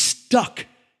 he's stuck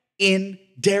in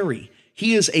Derry.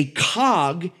 He is a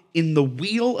cog in the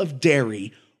wheel of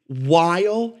Derry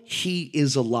while he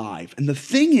is alive. And the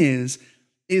thing is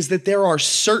that there are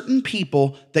certain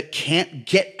people that can't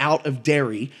get out of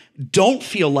Derry, don't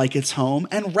feel like it's home,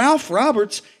 and Ralph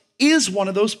Roberts is one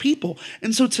of those people.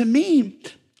 And so to me,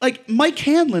 like Mike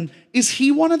Hanlon, is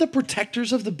he one of the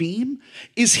protectors of the beam?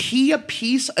 Is he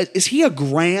a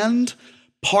grand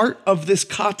part of this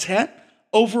quartet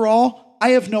overall? I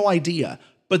have no idea.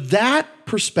 But that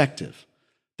perspective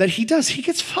that he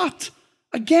gets fucked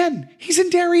again. He's in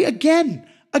Derry again.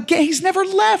 He's never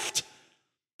left.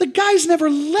 The guy's never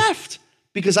left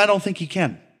because I don't think he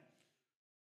can.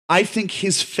 I think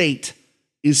his fate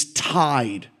is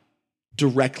tied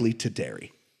directly to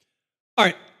Derry. All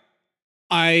right.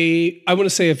 I want to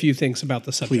say a few things about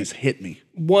the subject. Please hit me.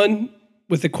 One,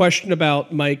 with the question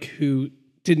about Mike who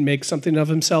didn't make something of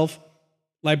himself,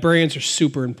 librarians are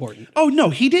super important. Oh,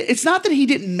 no, he did. It's not that he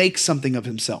didn't make something of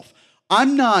himself.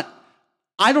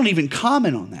 I don't even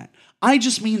comment on that. I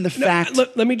just mean the fact.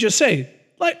 Let me just say,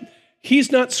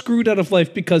 he's not screwed out of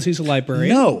life because he's a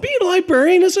librarian. No. Being a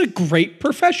librarian is a great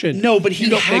profession. No, but you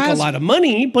don't make a lot of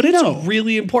money, but it's a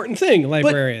really important thing,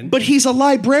 librarian. But he's a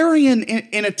librarian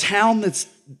in a town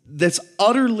that's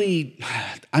utterly,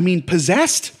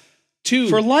 possessed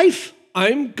for life.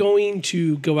 I'm going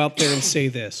to go out there and say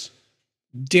this.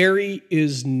 Derry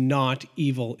is not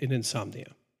evil in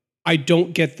Insomnia. I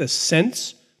don't get the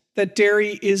sense that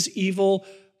Derry is evil.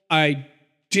 I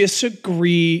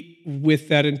disagree with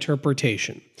that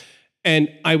interpretation. And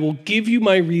I will give you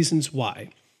my reasons why.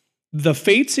 The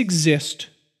fates exist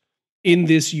in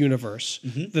this universe,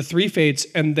 the three fates,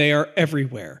 and they are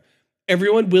everywhere.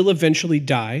 Everyone will eventually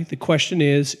die. The question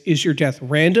is your death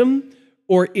random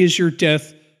or is your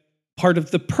death part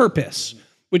of the purpose?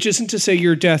 Which isn't to say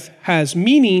your death has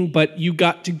meaning, but you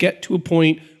got to get to a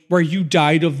point where you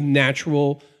died of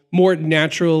more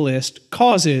naturalist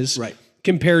causes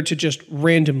compared to just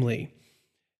randomly.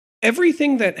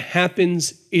 Everything that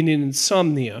happens in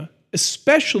Insomnia,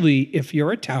 especially if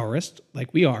you're a Taoist,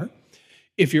 like we are,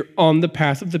 if you're on the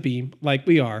path of the beam, like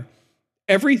we are,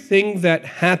 everything that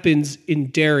happens in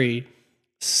Derry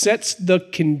sets the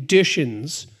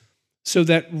conditions so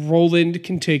that Roland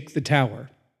can take the tower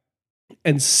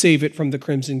and save it from the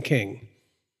Crimson King.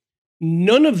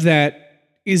 None of that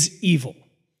is evil.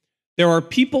 There are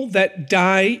people that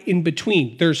die in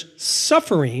between. There's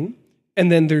suffering,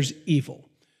 and then there's evil.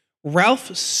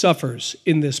 Ralph suffers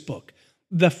in this book.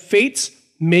 The fates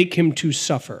make him to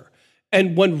suffer.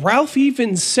 And when Ralph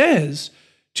even says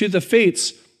to the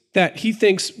fates that he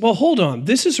thinks, well, hold on,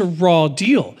 this is a raw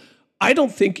deal. I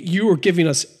don't think you are giving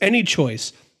us any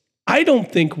choice. I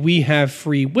don't think we have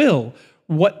free will.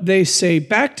 What they say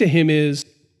back to him is,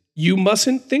 you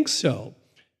mustn't think so.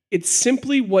 It's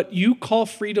simply what you call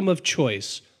freedom of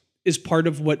choice is part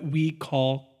of what we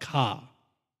call Ka,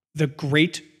 the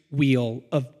great wheel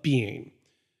of being.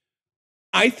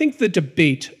 I think the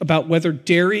debate about whether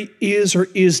Derry is or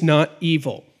is not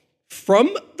evil,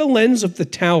 from the lens of the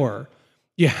Tower,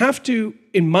 you have to,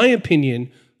 in my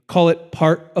opinion, call it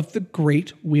part of the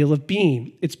great wheel of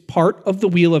being. It's part of the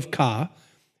wheel of Ka,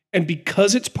 and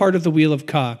because it's part of the wheel of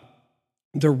Ka,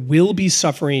 there will be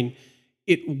suffering.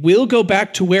 It will go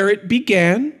back to where it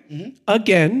began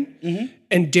again,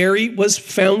 and Derry was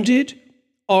founded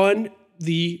on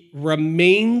the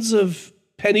remains of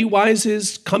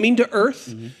Pennywise's coming to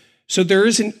Earth. So there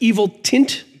is an evil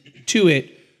tint to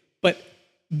it, but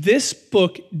this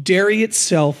book, Derry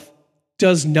itself,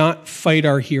 does not fight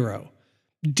our hero.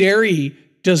 Derry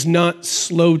does not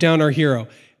slow down our hero.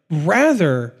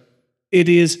 Rather, it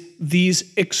is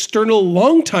these external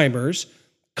long-timers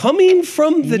coming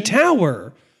from the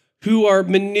Tower who are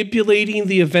manipulating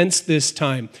the events this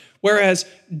time. Whereas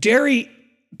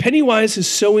Pennywise is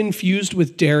so infused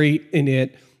with Derry in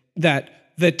it that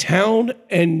the town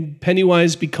and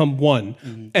Pennywise become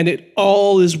one, and it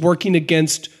all is working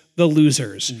against the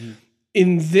losers.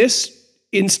 In this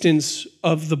instance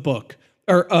of the book,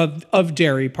 or of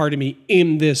Derry, pardon me,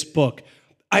 in this book,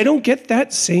 I don't get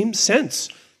that same sense.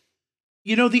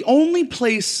 You know, the only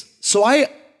place, so I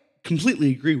completely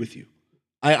agree with you.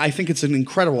 I think it's an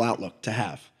incredible outlook to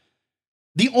have.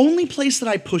 The only place that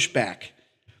I push back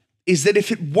is that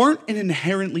if it weren't an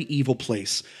inherently evil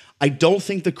place, I don't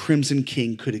think the Crimson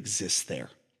King could exist there.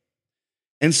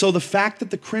 And so the fact that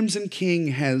the Crimson King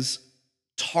has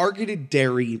targeted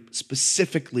Derry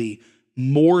specifically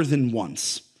more than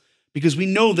once, because we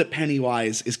know that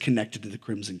Pennywise is connected to the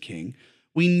Crimson King.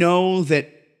 We know that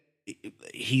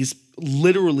he's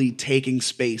literally taking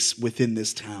space within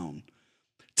this town.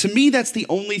 To me, that's the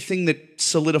only thing that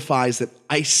solidifies that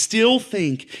I still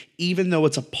think, even though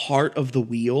it's a part of the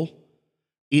wheel,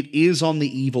 it is on the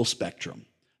evil spectrum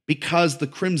because the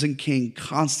Crimson King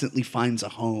constantly finds a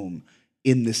home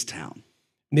in this town.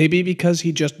 Maybe because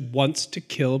he just wants to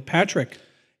kill Patrick.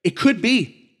 It could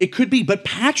be. It could be. But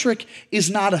Patrick is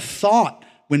not a thought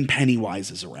when Pennywise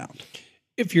is around.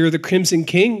 If you're the Crimson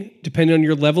King, depending on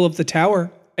your level of the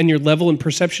Tower and your level and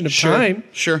perception of time,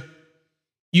 sure,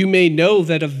 you may know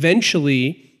that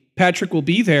eventually Patrick will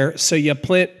be there. So you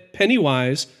plant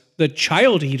Pennywise, the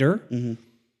child eater,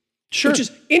 sure, which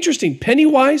is interesting.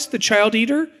 Pennywise, the child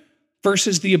eater,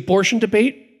 versus the abortion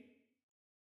debate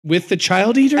with the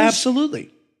child eaters. Absolutely.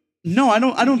 No, I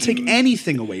don't take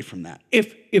anything away from that.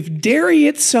 If Derry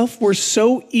itself were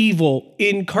so evil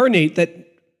incarnate that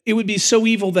it would be so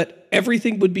evil that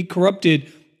everything would be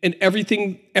corrupted and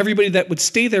everybody that would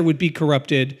stay there would be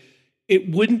corrupted,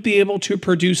 it wouldn't be able to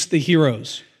produce the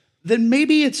heroes. Then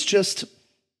maybe it's just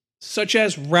such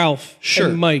as Ralph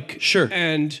and Mike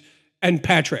and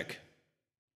Patrick.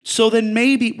 So then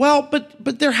maybe, well,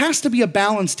 but there has to be a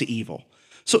balance to evil.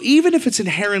 So even if it's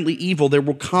inherently evil, there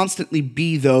will constantly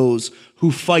be those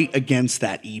who fight against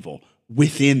that evil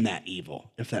within that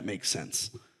evil, if that makes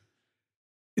sense.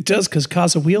 It does, because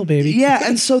Ka's a wheel, baby. Yeah,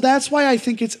 and so that's why I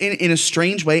think it's, in a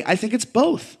strange way, I think it's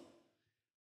both.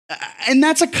 And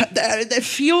that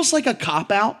feels like a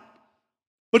cop-out,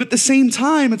 but at the same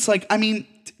time, it's like, I mean,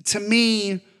 to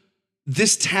me,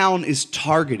 this town is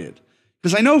targeted.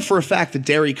 Because I know for a fact that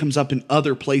Derry comes up in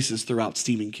other places throughout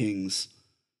Stephen King's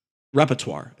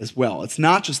repertoire as well. It's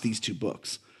not just these two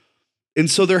books. And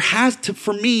so there has to,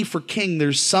 for me, for King,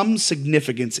 there's some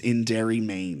significance in Derry,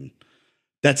 Maine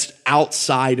that's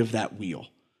outside of that wheel.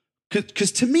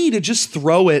 Because to me, to just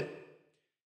throw it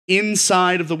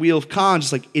inside of the Wheel of Khan,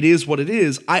 just like it is what it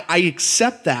is, I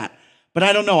accept that, but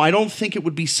I don't know. I don't think it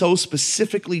would be so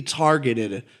specifically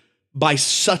targeted by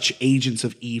such agents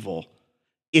of evil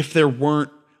if there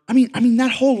weren't. I mean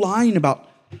that whole line about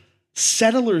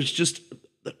settlers just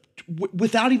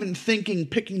without even thinking,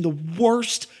 picking the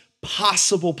worst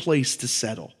possible place to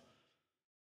settle.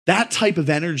 That type of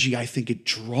energy, I think it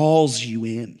draws you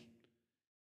in.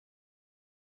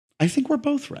 I think we're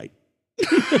both right.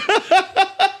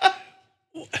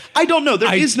 I don't know.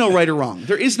 There is no right or wrong.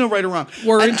 There is no right or wrong.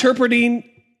 We're interpreting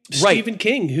Stephen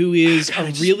King, who is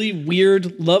a really weird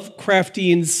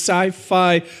Lovecraftian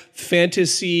sci-fi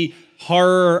fantasy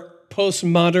horror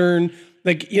postmodern,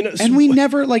 like, you know. And we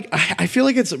never, like, I feel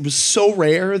like it was so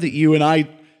rare that you and I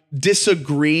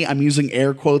disagree. I'm using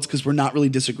air quotes because we're not really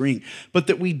disagreeing, but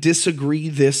that we disagree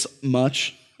this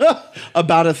much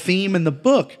about a theme in the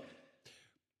book.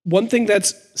 One thing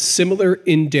that's similar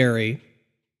in Derry,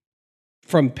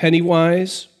 from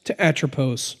Pennywise to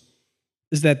Atropos,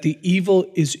 is that the evil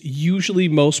is usually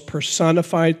most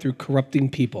personified through corrupting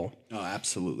people. Oh,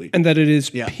 absolutely. And that it is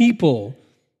people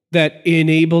that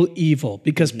enable evil.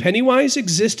 Because Pennywise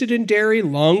existed in Derry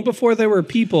long before there were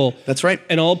people. That's right.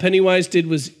 And all Pennywise did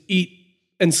was eat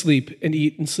and sleep and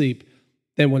eat and sleep.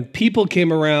 Then when people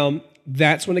came around,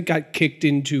 that's when it got kicked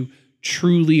into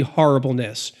truly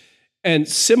horribleness. And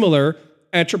similar,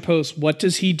 Atropos, what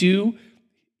does he do?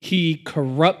 He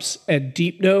corrupts Ed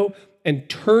Deepno and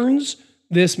turns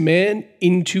this man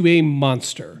into a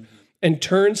monster and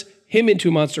turns him into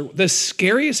a monster. The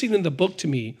scariest scene in the book to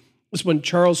me was when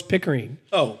Charles Pickering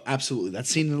absolutely. That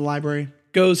scene in the library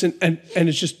goes and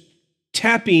it's just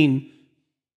tapping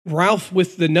Ralph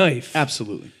with the knife.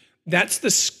 Absolutely. That's the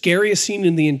scariest scene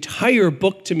in the entire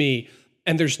book to me,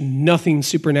 and there's nothing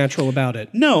supernatural about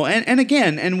it. No, and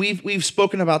again, and we've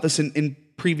spoken about this in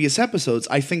previous episodes.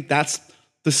 I think that's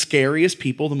the scariest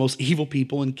people, the most evil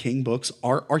people in King books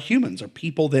are humans, are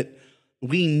people that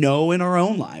we know in our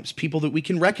own lives, people that we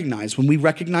can recognize when we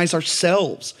recognize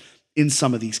ourselves in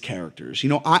some of these characters. You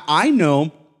know, I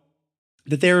know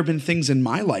that there have been things in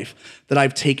my life that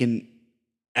I've taken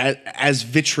as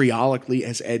vitriolically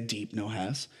as Ed Deepno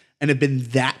has, and have been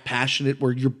that passionate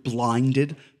where you're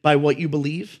blinded by what you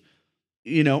believe,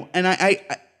 you know, and I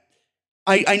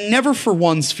never for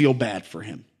once feel bad for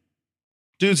him.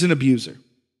 Dude's an abuser,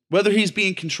 whether he's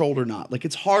being controlled or not. Like,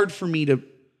 it's hard for me to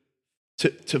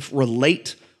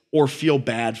relate or feel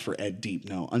bad for Ed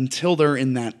Deepno until they're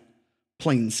in that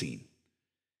plane scene.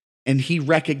 And he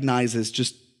recognizes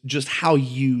just how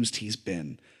used he's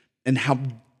been and how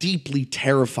deeply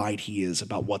terrified he is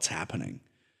about what's happening.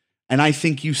 And I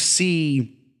think you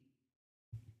see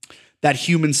that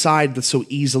human side that's so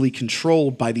easily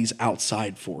controlled by these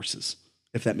outside forces,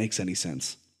 if that makes any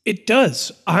sense. It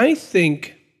does. I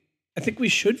think we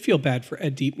should feel bad for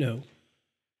Ed Deepno.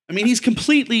 I mean, he's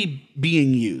completely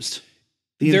being used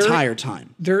the entire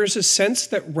time. There is a sense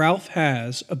that Ralph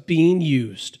has of being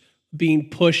used, being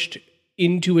pushed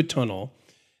into a tunnel,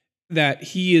 that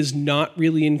he is not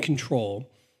really in control.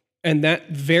 And that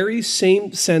very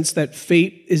same sense that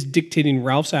fate is dictating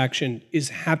Ralph's action is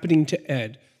happening to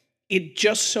Ed. It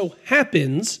just so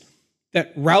happens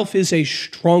that Ralph is a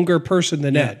stronger person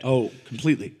than Ed. Oh,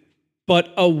 completely.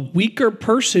 But a weaker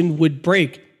person would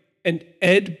break, and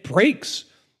Ed breaks.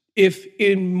 If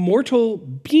immortal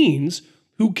beings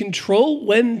who control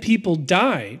when people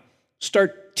die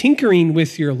start tinkering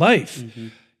with your life,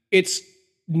 it's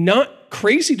not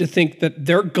crazy to think that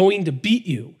they're going to beat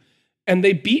you. And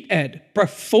they beat Ed.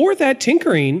 Before that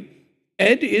tinkering,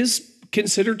 Ed is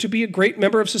considered to be a great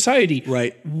member of society.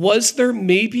 Right. Was there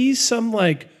maybe some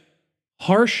like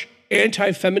harsh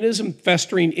anti-feminism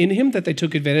festering in him that they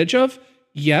took advantage of?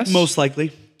 Yes. Most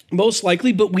likely. Most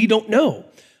likely, but we don't know.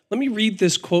 Let me read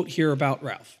this quote here about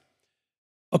Ralph.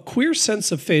 A queer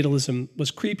sense of fatalism was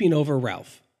creeping over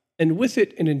Ralph, and with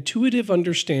it an intuitive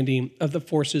understanding of the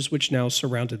forces which now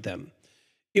surrounded them.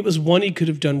 It was one he could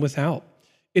have done without.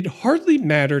 It hardly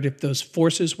mattered if those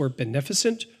forces were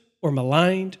beneficent or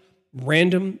maligned,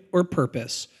 random or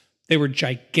purpose. They were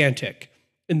gigantic,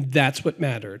 and that's what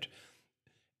mattered.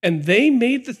 And they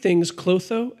made the things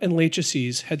Clotho and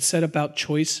Lachesis had said about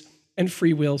choice and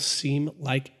free will seem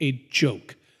like a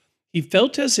joke. He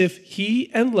felt as if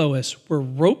he and Lois were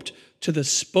roped to the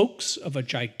spokes of a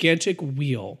gigantic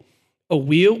wheel, a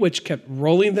wheel which kept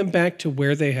rolling them back to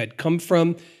where they had come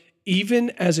from, even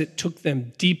as it took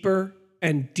them deeper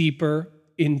and deeper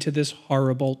into this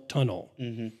horrible tunnel.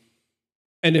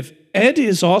 And if Ed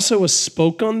is also a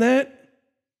spoke on that,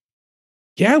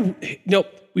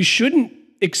 we shouldn't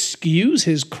excuse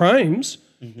his crimes,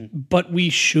 but we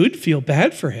should feel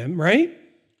bad for him, right?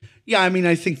 Yeah, I mean,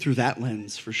 I think through that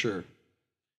lens, for sure.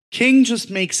 King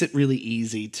just makes it really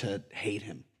easy to hate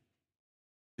him.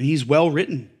 And he's well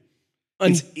written.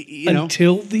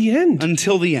 Until the end.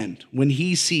 Until the end. When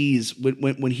he sees,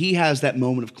 when he has that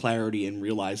moment of clarity and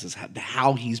realizes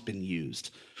how he's been used.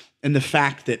 And the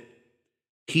fact that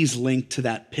he's linked to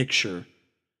that picture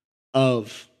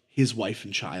of his wife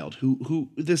and child, who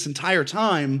this entire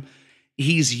time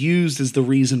he's used as the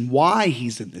reason why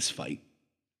he's in this fight.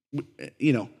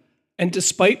 You know. And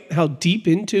despite how deep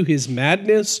into his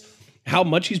madness, how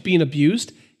much he's being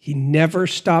abused, he never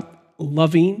stopped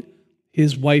loving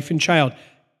his wife and child,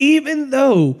 even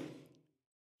though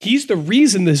he's the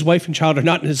reason his wife and child are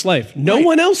not in his life. No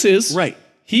one else is. Right.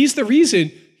 He's the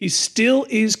reason. He still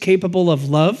is capable of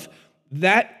love.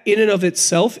 That in and of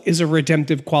itself is a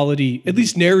redemptive quality, at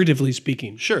least narratively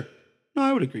speaking. Sure. No,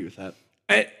 I would agree with that.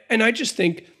 And I just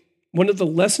think one of the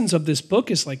lessons of this book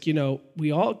is like,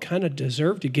 we all kind of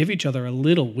deserve to give each other a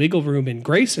little wiggle room and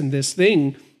grace in this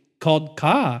thing called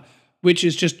Ka, which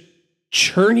is just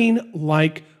churning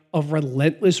like a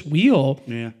relentless wheel.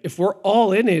 Yeah. If we're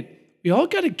all in it, we all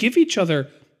got to give each other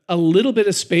a little bit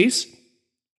of space.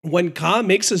 When Ka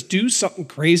makes us do something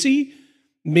crazy,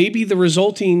 maybe the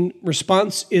resulting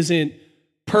response isn't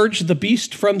purge the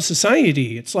beast from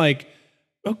society. It's like,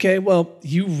 okay, well,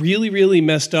 you really, really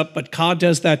messed up, but Ka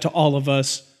does that to all of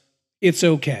us. It's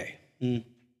okay.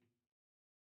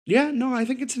 Yeah, no, I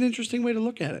think it's an interesting way to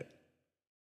look at it.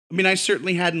 I mean, I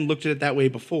certainly hadn't looked at it that way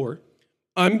before.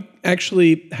 I'm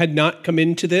actually had not come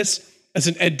into this as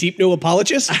an Ed Deepno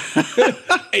apologist.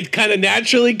 It kind of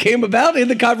naturally came about in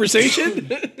the conversation.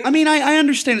 I mean, I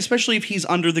understand, especially if he's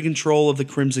under the control of the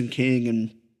Crimson King.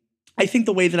 And I think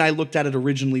the way that I looked at it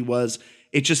originally was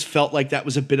it just felt like that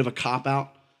was a bit of a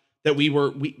cop-out, that we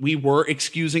were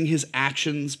excusing his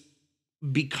actions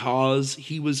because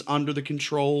he was under the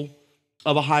control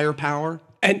of a higher power.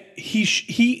 And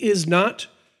he is not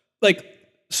like,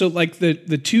 so like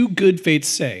the two good fates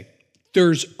say,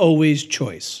 there's always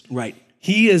choice. Right.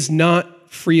 He is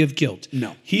not free of guilt.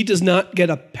 No. He does not get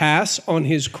a pass on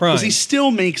his crime. Because he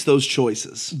still makes those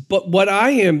choices. But what I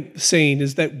am saying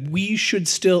is that we should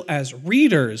still, as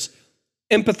readers,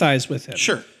 empathize with him.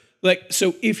 Sure. Like,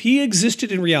 so if he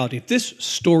existed in reality, if this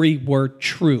story were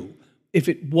true, if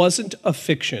it wasn't a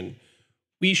fiction,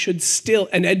 we should still,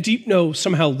 and Ed Deepno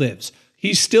somehow lives.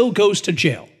 He still goes to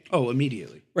jail. Oh,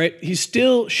 immediately. Right? He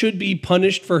still should be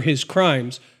punished for his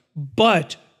crimes,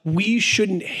 but we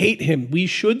shouldn't hate him. We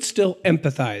should still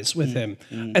empathize with him.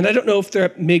 And I don't know if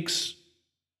that makes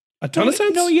a ton of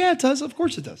sense. No, yeah, it does. Of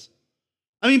course it does.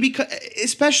 I mean, because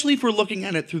especially if we're looking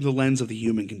at it through the lens of the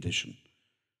human condition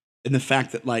and the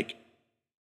fact that, like,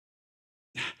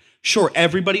 sure,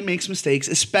 everybody makes mistakes,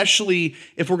 especially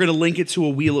if we're going to link it to a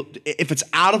wheel. If it's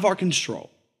out of our control,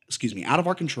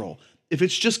 if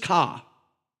it's just Ka,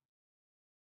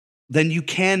 then you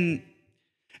can.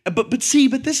 But this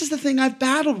is the thing I've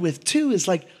battled with too, is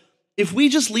like, if we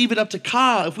just leave it up to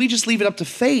Ka, if we just leave it up to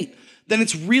fate, then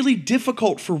it's really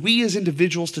difficult for we as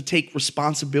individuals to take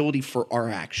responsibility for our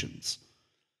actions.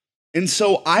 And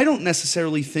so I don't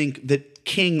necessarily think that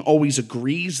King always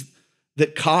agrees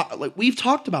that Ka, like we've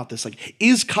talked about this, like,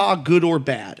 is Ka good or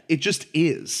bad? It just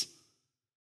is.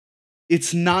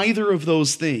 It's neither of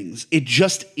those things. It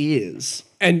just is.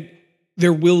 And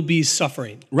there will be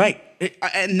suffering. Right.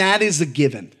 And that is a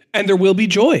given. And there will be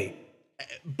joy.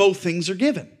 Both things are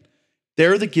given.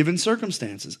 They're the given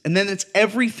circumstances. And then it's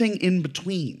everything in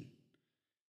between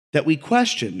that we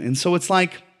question. And so it's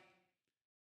like,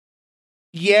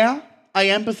 yeah, I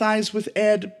empathize with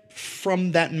Ed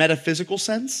from that metaphysical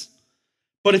sense.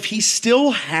 But if he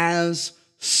still has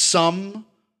some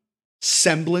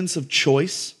semblance of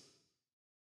choice,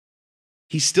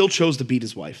 he still chose to beat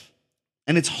his wife.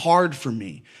 And it's hard for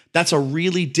me. That's a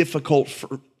really difficult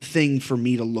thing for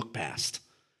me to look past.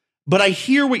 But I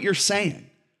hear what you're saying.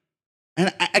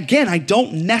 And again, I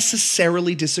don't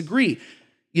necessarily disagree,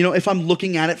 you know, if I'm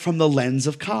looking at it from the lens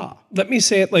of Ka. Let me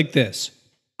say it like this.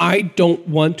 I don't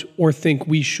want or think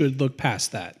we should look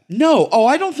past that. No. Oh,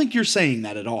 I don't think you're saying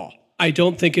that at all. I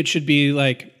don't think it should be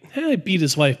like, I beat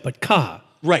his wife, but Ka.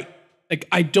 Right. Like,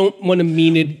 I don't want to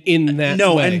mean it in that way.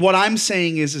 No, and what I'm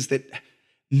saying is that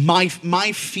my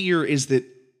fear is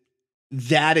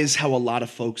that is how a lot of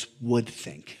folks would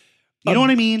think. You know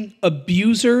what I mean?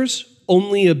 Abusers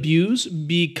only abuse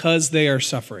because they are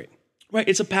suffering. Right.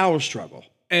 It's a power struggle.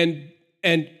 And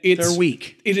they're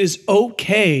weak. It is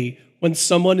okay when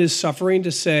someone is suffering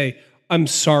to say, I'm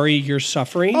sorry you're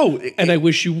suffering, and I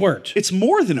wish you weren't. It's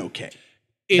more than okay.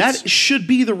 That should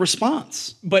be the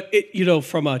response. But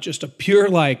from just a pure,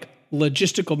 like,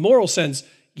 logistical moral sense,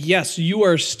 yes, you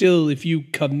are still, if you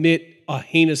commit a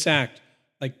heinous act,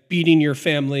 like beating your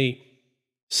family,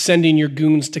 sending your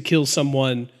goons to kill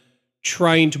someone,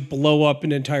 trying to blow up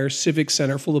an entire civic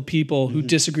center full of people who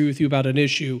disagree with you about an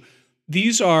issue,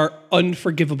 these are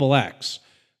unforgivable acts.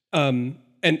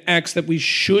 And acts that we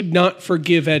should not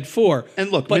forgive Ed for.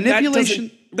 And look, but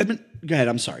manipulation. Go ahead,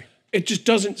 I'm sorry. It just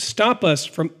doesn't stop us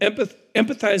from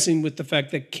empathizing with the fact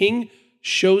that King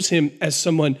shows him as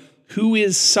someone who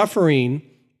is suffering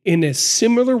in a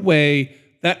similar way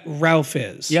that Ralph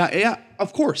is. Yeah,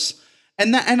 of course.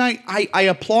 And I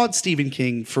applaud Stephen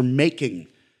King for making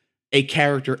a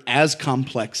character as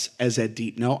complex as Ed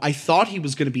Deepno. I thought he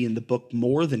was going to be in the book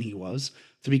more than he was,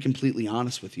 to be completely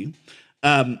honest with you.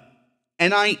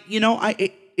 And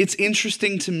it's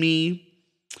interesting to me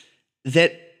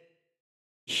that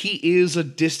he is a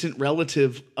distant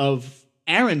relative of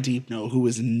Aaron Deepno, who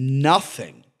is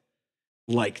nothing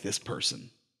like this person.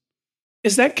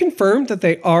 Is that confirmed that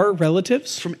they are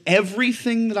relatives? From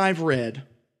everything that I've read,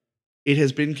 it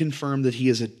has been confirmed that he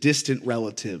is a distant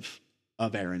relative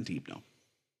of Aaron Deepno.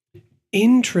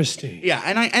 Interesting. Yeah,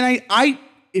 and I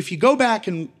if you go back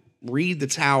and read the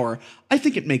Tower, I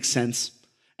think it makes sense.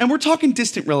 And we're talking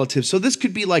distant relatives, so this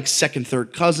could be like second,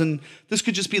 third cousin. This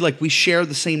could just be like we share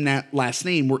the same last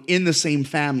name. We're in the same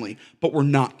family, but we're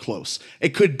not close. It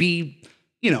could be,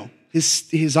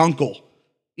 his uncle.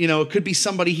 It could be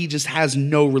somebody he just has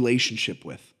no relationship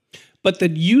with. But the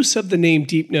use of the name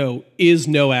Deepno is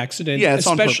no accident. Yeah, it's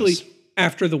especially on purpose.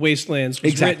 After the Wastelands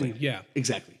was written. Yeah,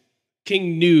 exactly.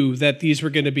 King knew that these were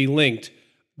going to be linked.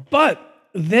 But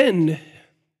then,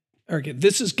 okay,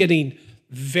 this is getting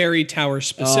very Tower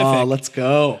specific. Oh, let's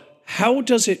go. How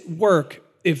does it work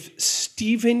if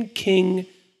Stephen King,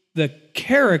 the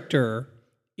character,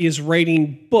 is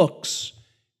writing books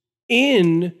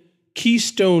in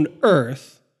Keystone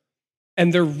Earth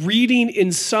and they're reading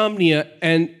Insomnia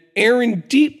and Aaron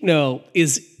Deepno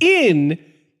is in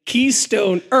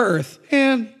Keystone Earth?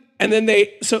 And then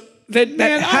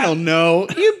I don't know.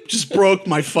 You just broke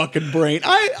my fucking brain.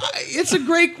 It's a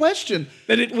great question.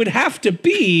 That it would have to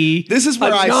be this is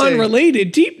where a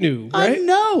non-related Deepno, right?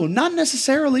 No, not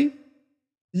necessarily.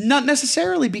 Not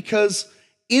necessarily, because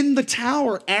in the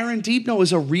Tower, Aaron Deepno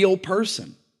is a real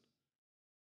person.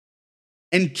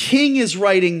 And King is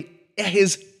writing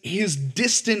his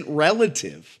distant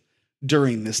relative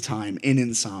during this time in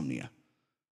Insomnia.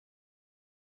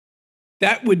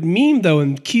 That would mean, though,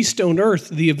 in Keystone Earth,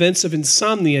 the events of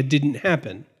Insomnia didn't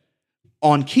happen.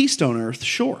 On Keystone Earth,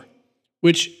 sure.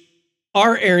 Which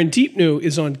our Aaron Deepno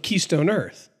is on Keystone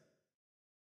Earth.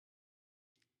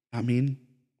 I mean,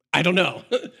 I don't know.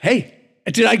 Hey,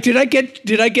 did I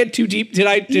get too deep? Did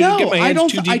I get my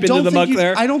hands too deep into the muck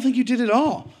there? I don't think you did at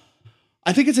all.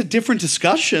 I think it's a different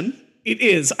discussion. It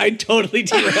is. I totally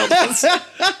derailed this.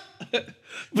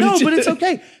 But it's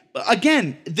okay.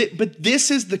 Again, but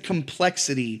this is the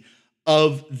complexity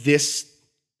of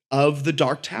the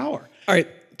Dark Tower. All right,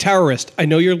 Towerist, I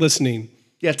know you're listening.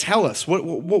 Yeah, tell us.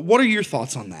 What are your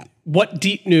thoughts on that? What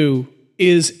Deepno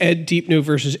is Ed Deepno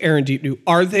versus Aaron Deepno?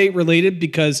 Are they related?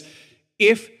 Because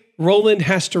if Roland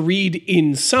has to read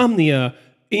Insomnia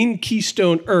in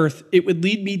Keystone Earth, it would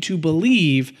lead me to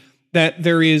believe that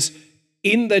there is,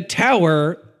 in the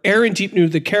Tower, Aaron Deepno,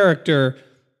 the character,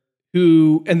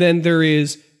 and then there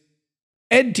is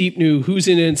Ed Deepno, who's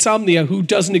in Insomnia, who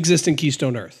doesn't exist in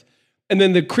Keystone Earth. And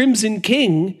then the Crimson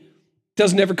King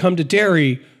doesn't ever come to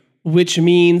Derry, which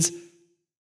means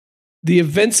the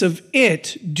events of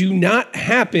it do not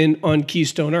happen on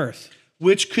Keystone Earth.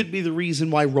 Which could be the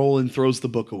reason why Roland throws the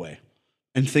book away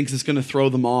and thinks it's going to throw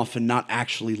them off and not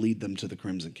actually lead them to the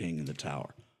Crimson King in the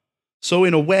Tower. So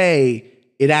in a way,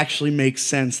 it actually makes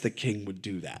sense that King would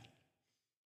do that.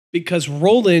 Because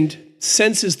Roland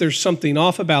senses there's something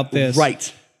off about this.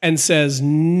 Right. And says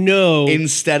no.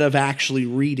 Instead of actually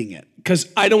reading it.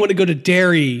 Because I don't want to go to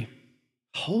Derry.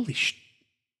 Holy shit.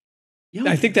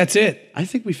 I think that's it. I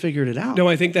think we figured it out. No,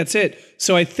 I think that's it.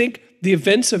 So I think the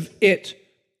events of it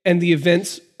and the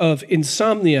events of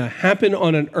Insomnia happen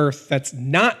on an Earth that's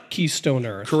not Keystone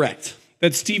Earth. Correct.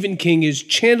 That Stephen King is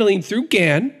channeling through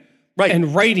Gan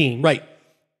and writing. Right.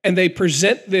 And they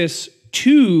present this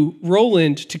to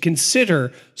Roland to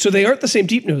consider. So they aren't the same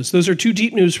Deepnos. Those are two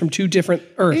Deepnos from two different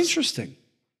Earths. Interesting.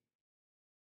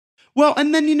 Well,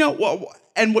 and then,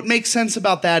 and what makes sense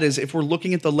about that is if we're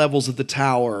looking at the levels of the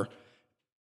Tower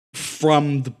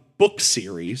from the book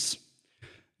series,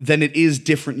 then it is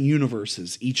different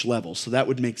universes, each level. So that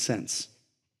would make sense.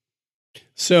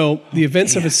 So the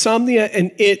events of Insomnia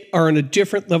and it are on a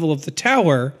different level of the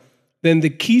Tower than the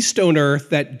Keystone Earth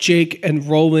that Jake and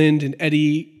Roland and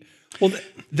Eddie... Well,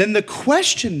 then the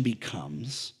question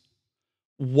becomes,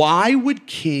 why would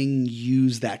King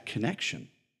use that connection?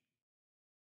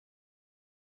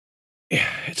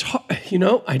 It's hard,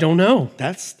 I don't know.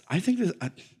 I think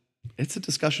it's a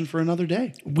discussion for another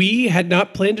day. We had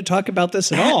not planned to talk about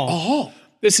this at all.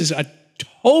 This is a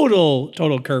total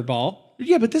curveball.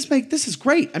 Yeah, but this is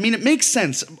great. I mean, it makes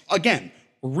sense. Again,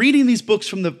 we're reading these books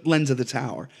from the lens of the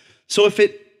Tower. So if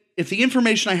the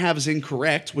information I have is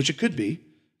incorrect, which it could be,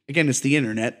 again, it's the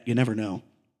internet. You never know.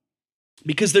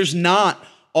 Because there's not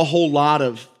a whole lot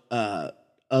of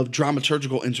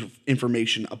dramaturgical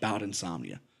information about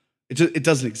Insomnia. It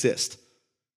doesn't exist.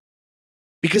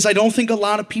 Because I don't think a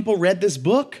lot of people read this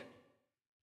book.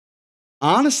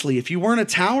 Honestly, if you weren't a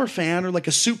Tower fan or like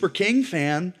a Super King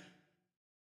fan,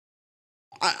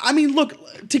 I mean, look,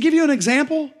 to give you an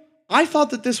example, I thought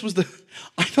that this was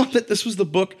the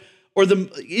book or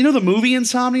the movie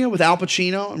Insomnia with Al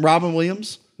Pacino and Robin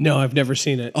Williams. No, I've never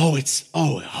seen it.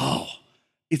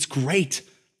 It's great.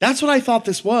 That's what I thought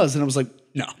this was. And I was like,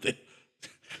 no,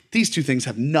 These two things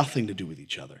have nothing to do with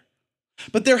each other.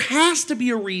 But there has to be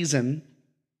a reason,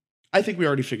 I think we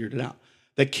already figured it out,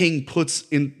 that King puts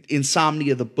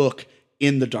Insomnia, the book,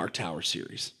 in the Dark Tower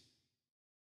series.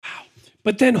 Wow.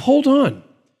 But then hold on.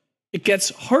 It gets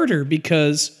harder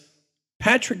because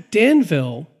Patrick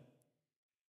Danville...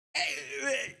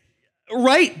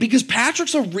 Right, because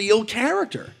Patrick's a real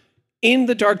character. In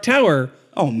the Dark Tower.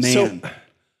 Oh, man. So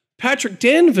Patrick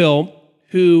Danville,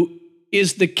 who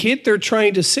is the kid they're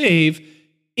trying to save,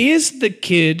 is the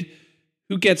kid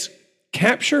who gets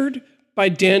captured by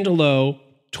Dandelo,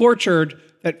 tortured,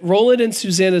 that Roland and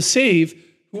Susanna save,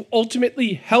 who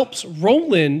ultimately helps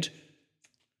Roland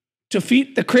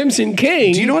defeat the Crimson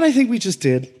King. Do you know what I think we just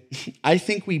did? I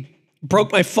think we...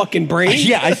 broke my fucking brain?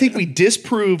 Yeah, I think we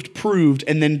disproved, proved,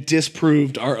 and then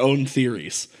disproved our own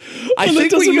theories. I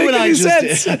think what you and I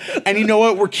just did. And you know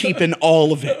what? We're keeping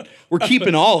all of it. We're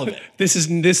keeping all of it. This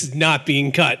is not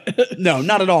being cut. No,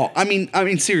 not at all. I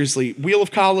mean, seriously, Wheel of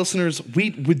Kyle listeners,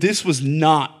 this was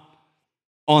not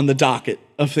on the docket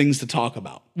of things to talk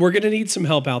about. We're going to need some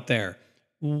help out there.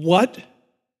 What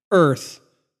Earth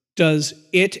does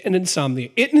It and Insomnia?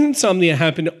 It and Insomnia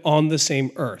happen on the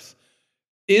same Earth.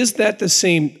 Is that the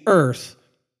same Earth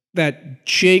that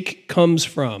Jake comes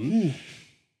from?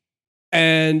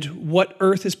 And what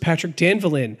Earth is Patrick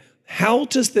Danville in? How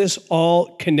does this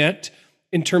all connect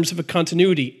in terms of a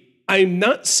continuity? I'm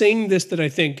not saying this that I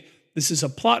think this is a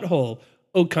plot hole.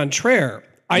 Au contraire,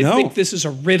 I think this is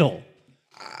a riddle.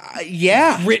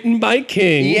 Yeah. Written by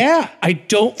King. Yeah. I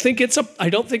don't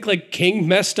think like King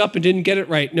messed up and didn't get it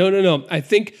right. No. I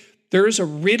think there's a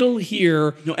riddle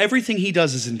here. No, everything he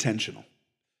does is intentional.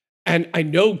 And I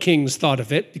know King's thought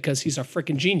of it because he's a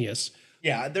freaking genius.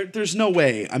 Yeah, there's no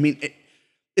way. I mean,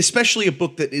 especially a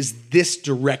book that is this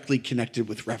directly connected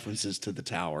with references to the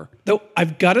Tower. Though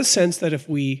I've got a sense that if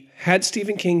we had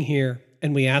Stephen King here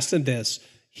and we asked him this,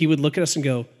 he would look at us and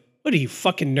go, "What are you,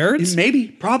 fucking nerds?" Maybe,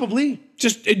 probably.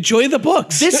 Just enjoy the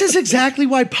books. This is exactly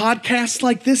why podcasts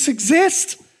like this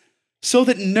exist. So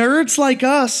that nerds like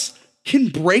us can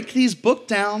break these books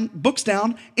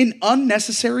down in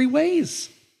unnecessary ways.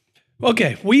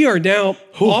 Okay, we are now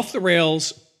off the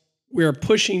rails. We're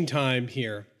pushing time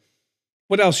here.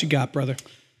 What else you got, brother?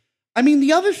 I mean,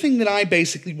 the other thing that I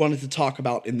basically wanted to talk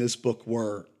about in this book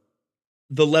were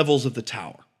the levels of the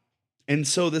Tower. And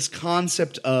so this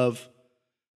concept of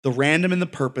the random and the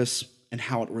purpose and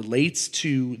how it relates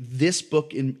to this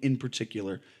book in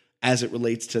particular as it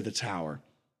relates to the Tower.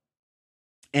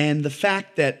 And the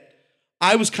fact that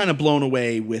I was kind of blown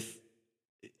away with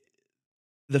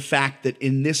the fact that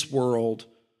in this world,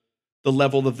 the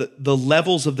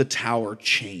levels of the Tower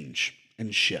change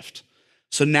and shift.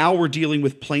 So now we're dealing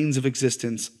with planes of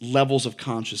existence, levels of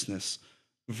consciousness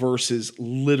versus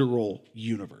literal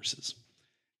universes.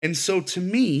 And so to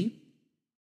me,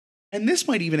 and this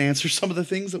might even answer some of the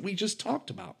things that we just talked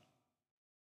about,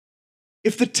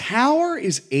 if the Tower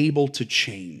is able to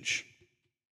change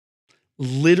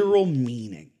literal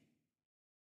meaning,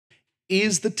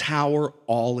 is the Tower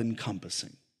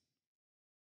all-encompassing?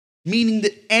 Meaning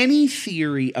that any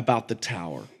theory about the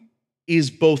Tower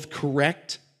is both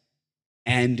correct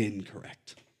and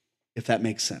incorrect, if that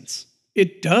makes sense.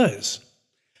 It does.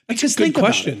 That's a good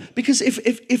question. Because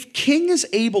if King is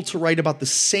able to write about the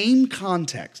same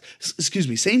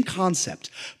same concept,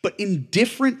 but in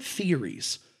different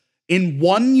theories, in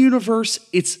one universe,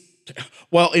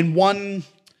 in one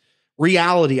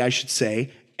reality, I should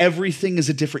say, everything is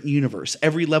a different universe.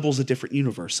 Every level is a different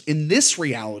universe. In this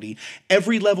reality,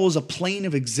 every level is a plane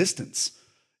of existence.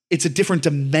 It's a different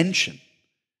dimension.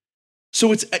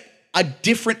 So it's a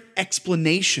different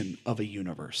explanation of a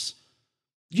universe.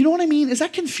 You know what I mean? Is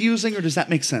that confusing or does that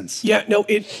make sense? Yeah, no,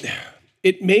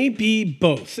 it may be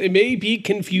both. It may be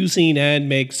confusing and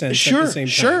make sense at the same time.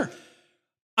 Sure.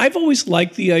 I've always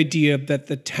liked the idea that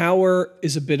the Tower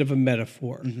is a bit of a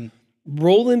metaphor. Mm-hmm.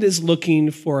 Roland is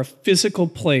looking for a physical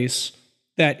place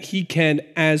that he can,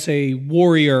 as a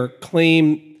warrior,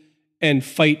 claim and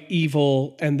fight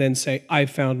evil and then say, "I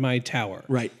found my tower."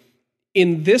 Right.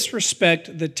 In this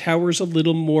respect, the Tower's a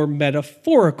little more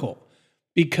metaphorical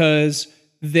because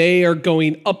they are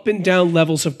going up and down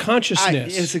levels of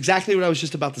consciousness. It's exactly what I was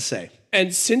just about to say.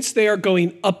 And since they are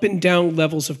going up and down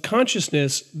levels of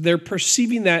consciousness, they're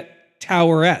perceiving that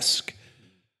Tower-esque.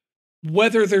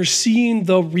 Whether they're seeing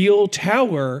the real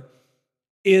Tower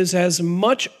is as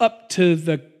much up to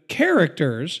the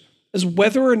characters as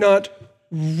whether or not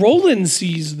Roland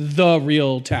sees the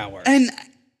real Tower.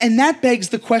 And that begs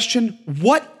the question,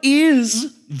 what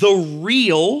is the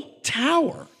real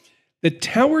Tower? The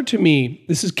Tower, to me,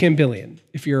 this is Campbellian.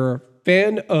 If you're a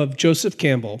fan of Joseph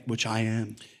Campbell, which I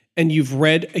am, and you've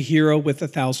read A Hero with a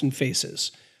Thousand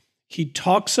Faces, he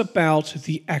talks about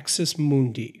the Axis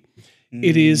Mundi.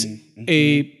 It is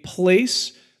a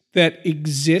place that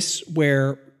exists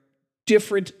where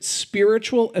different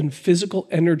spiritual and physical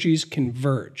energies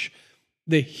converge.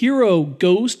 The hero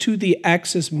goes to the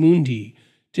Axis Mundi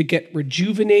to get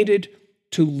rejuvenated,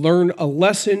 to learn a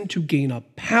lesson, to gain a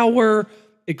power,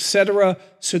 etc.,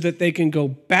 so that they can go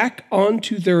back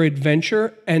onto their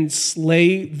adventure and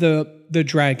slay the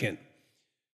dragon.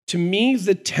 To me,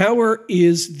 the tower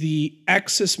is the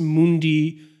Axis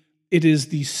Mundi. It is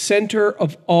the center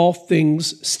of all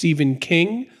things Stephen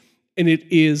King, and it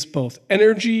is both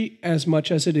energy as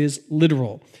much as it is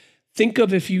literal. Think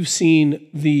of if you've seen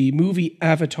the movie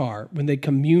Avatar, when they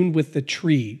commune with the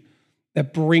tree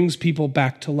that brings people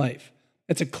back to life.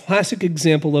 That's a classic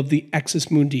example of the Axis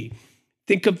Mundi.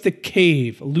 Think of the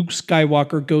cave Luke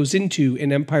Skywalker goes into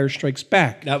in Empire Strikes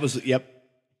Back.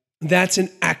 That's an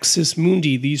Axis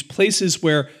Mundi, these places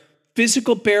where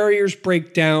physical barriers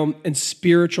break down and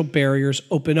spiritual barriers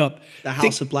open up. The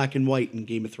House of Black and White in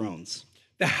Game of Thrones.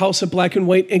 The House of Black and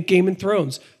White in Game of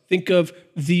Thrones. Think of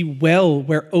the well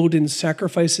where Odin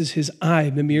sacrifices his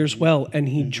eye, Mimir's well, and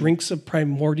he drinks of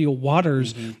primordial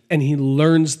waters and he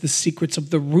learns the secrets of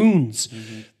the runes.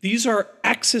 These are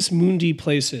Axis Mundi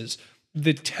places.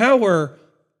 The tower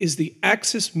is the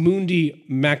Axis Mundi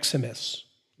Maximus.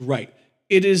 Right.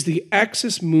 It is the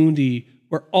Axis Mundi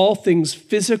where all things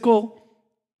physical,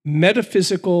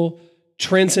 metaphysical,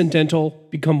 transcendental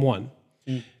become one.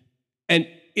 And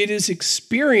it is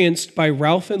experienced by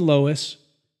Ralph and Lois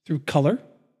through color.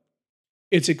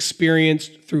 It's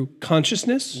experienced through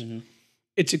consciousness.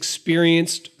 It's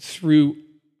experienced through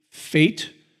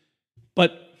fate.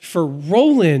 But for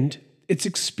Roland, it's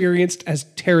experienced as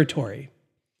territory.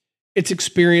 It's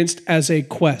experienced as a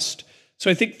quest.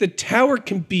 So I think the tower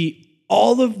can be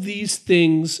all of these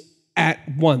things at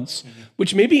once,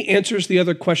 which maybe answers the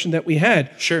other question that we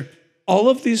had. Sure. All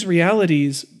of these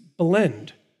realities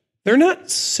blend. They're not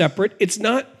separate. It's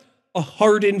not a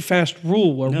hard and fast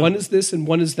rule where one is this and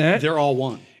one is that. They're all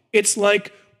one. It's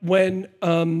like when,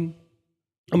 oh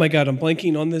my God, I'm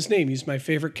blanking on this name. He's my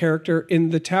favorite character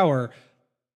in the tower.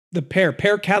 The Pear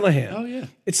Callahan. Oh, yeah.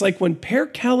 It's like when Pear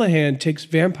Callahan takes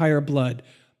vampire blood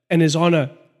and is on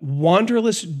a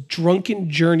wanderless, drunken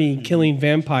journey killing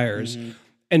vampires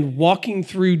and walking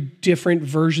through different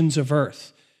versions of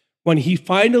Earth. When he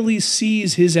finally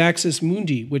sees his Axis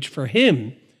Mundi, which for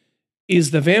him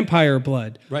is the vampire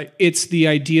blood. Right. It's the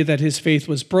idea that his faith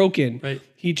was broken. Right.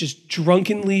 He just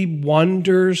drunkenly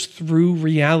wanders through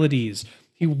realities.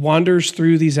 He wanders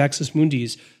through these Axis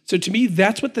Mundis. So to me,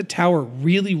 that's what the tower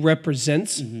really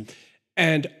represents.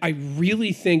 And I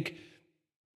really think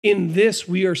in this,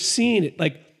 we are seeing it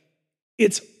like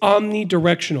it's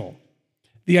omnidirectional.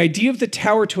 The idea of the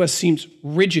tower to us seems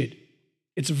rigid.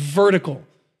 It's vertical.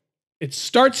 It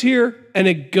starts here and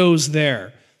it goes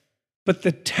there. But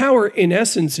the tower, in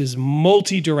essence, is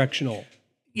multi-directional.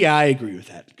 Yeah, I agree with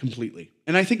that completely.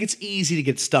 And I think it's easy to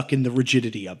get stuck in the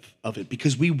rigidity of it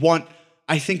because we want,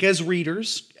 I think as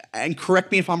readers, and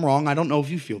correct me if I'm wrong, I don't know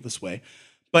if you feel this way,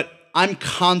 but I'm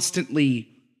constantly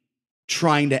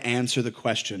trying to answer the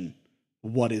question,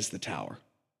 what is the tower?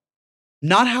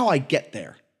 Not how I get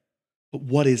there, but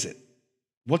what is it?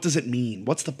 What does it mean?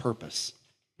 What's the purpose?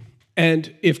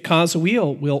 And if Ka's a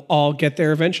wheel, we'll all get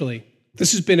there eventually.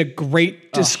 This has been a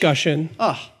great discussion.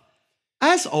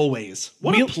 As always,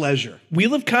 what a pleasure.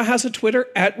 Wheel of Ka has a Twitter,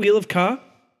 at Wheel of Ka.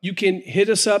 You can hit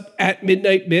us up at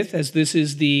Midnight Myth, as this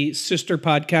is the sister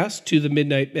podcast to the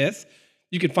Midnight Myth.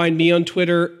 You can find me on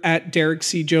Twitter at Derek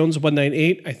C. Jones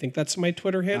 198. I think that's my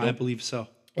Twitter handle. I believe so.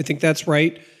 I think that's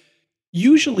right.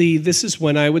 Usually, this is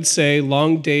when I would say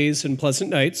long days and pleasant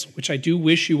nights, which I do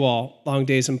wish you all long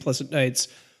days and pleasant nights.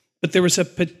 But there was a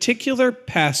particular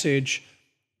passage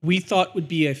we thought would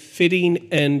be a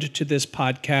fitting end to this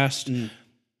podcast.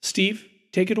 Steve,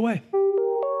 take it away.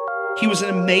 He was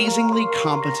an amazingly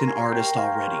competent artist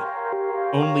already.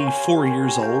 Only 4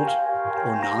 years old,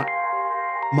 or not.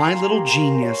 My little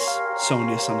genius,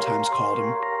 Sonia sometimes called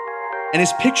him. And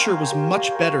his picture was much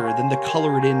better than the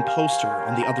color-it-in poster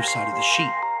on the other side of the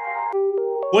sheet.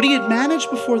 What he had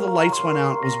managed before the lights went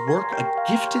out was work a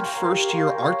gifted first-year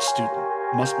art student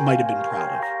might have been proud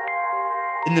of.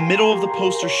 In the middle of the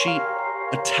poster sheet,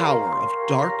 a tower of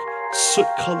dark,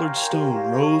 soot-colored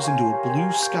stone rose into a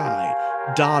blue sky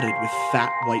dotted with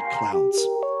fat white clouds.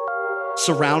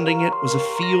 Surrounding it was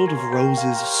a field of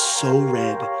roses so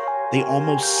red they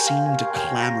almost seemed to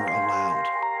clamor aloud.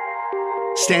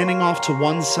 Standing off to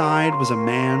one side was a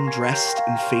man dressed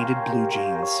in faded blue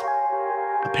jeans.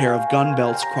 A pair of gun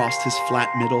belts crossed his flat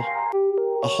middle.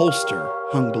 A holster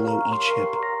hung below each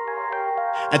hip.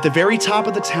 At the very top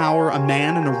of the tower, a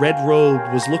man in a red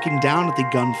robe was looking down at the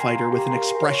gunfighter with an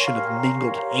expression of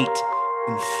mingled hate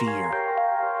and fear.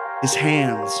 His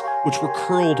hands, which were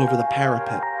curled over the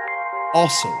parapet,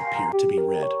 also appeared to be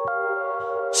red.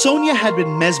 Sonia had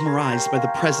been mesmerized by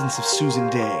the presence of Susan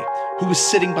Day, who was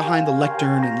sitting behind the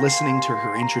lectern and listening to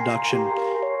her introduction,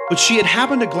 but she had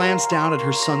happened to glance down at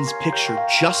her son's picture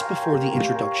just before the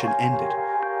introduction ended.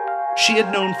 She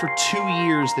had known for 2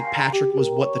 years that Patrick was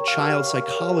what the child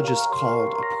psychologist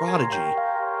called a prodigy,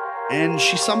 and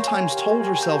she sometimes told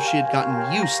herself she had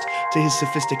gotten used to his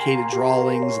sophisticated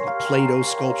drawings and the Play-Doh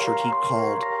sculpture he'd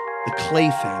called the Clay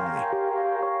family.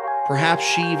 Perhaps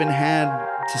she even had,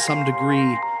 to some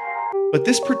degree, but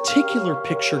this particular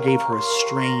picture gave her a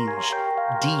strange,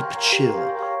 deep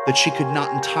chill that she could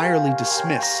not entirely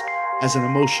dismiss as an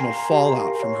emotional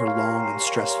fallout from her long and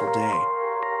stressful day.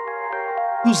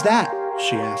 "Who's that?"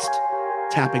 she asked,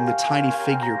 tapping the tiny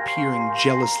figure peering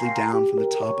jealously down from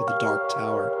the top of the dark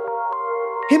tower.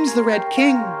 "Him's the Red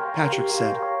King," Patrick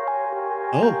said.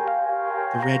 "Oh,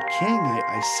 the Red King,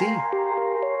 I see.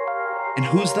 And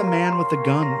who's the man with the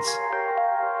guns?"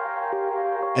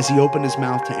 As he opened his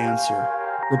mouth to answer,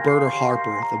 Roberta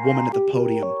Harper, the woman at the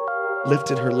podium,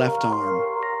 lifted her left arm.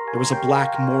 There was a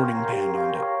black mourning band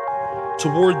on it,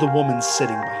 toward the woman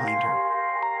sitting behind her.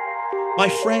 "My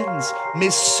friends,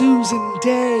 Miss Susan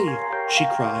Day," she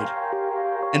cried.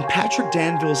 And Patrick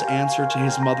Danville's answer to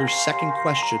his mother's second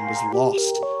question was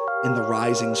lost in the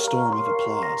rising storm of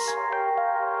applause.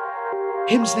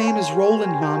 "Him's name is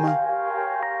Roland, Mama.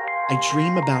 I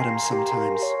dream about him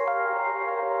sometimes.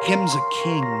 Him's a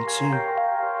king, too."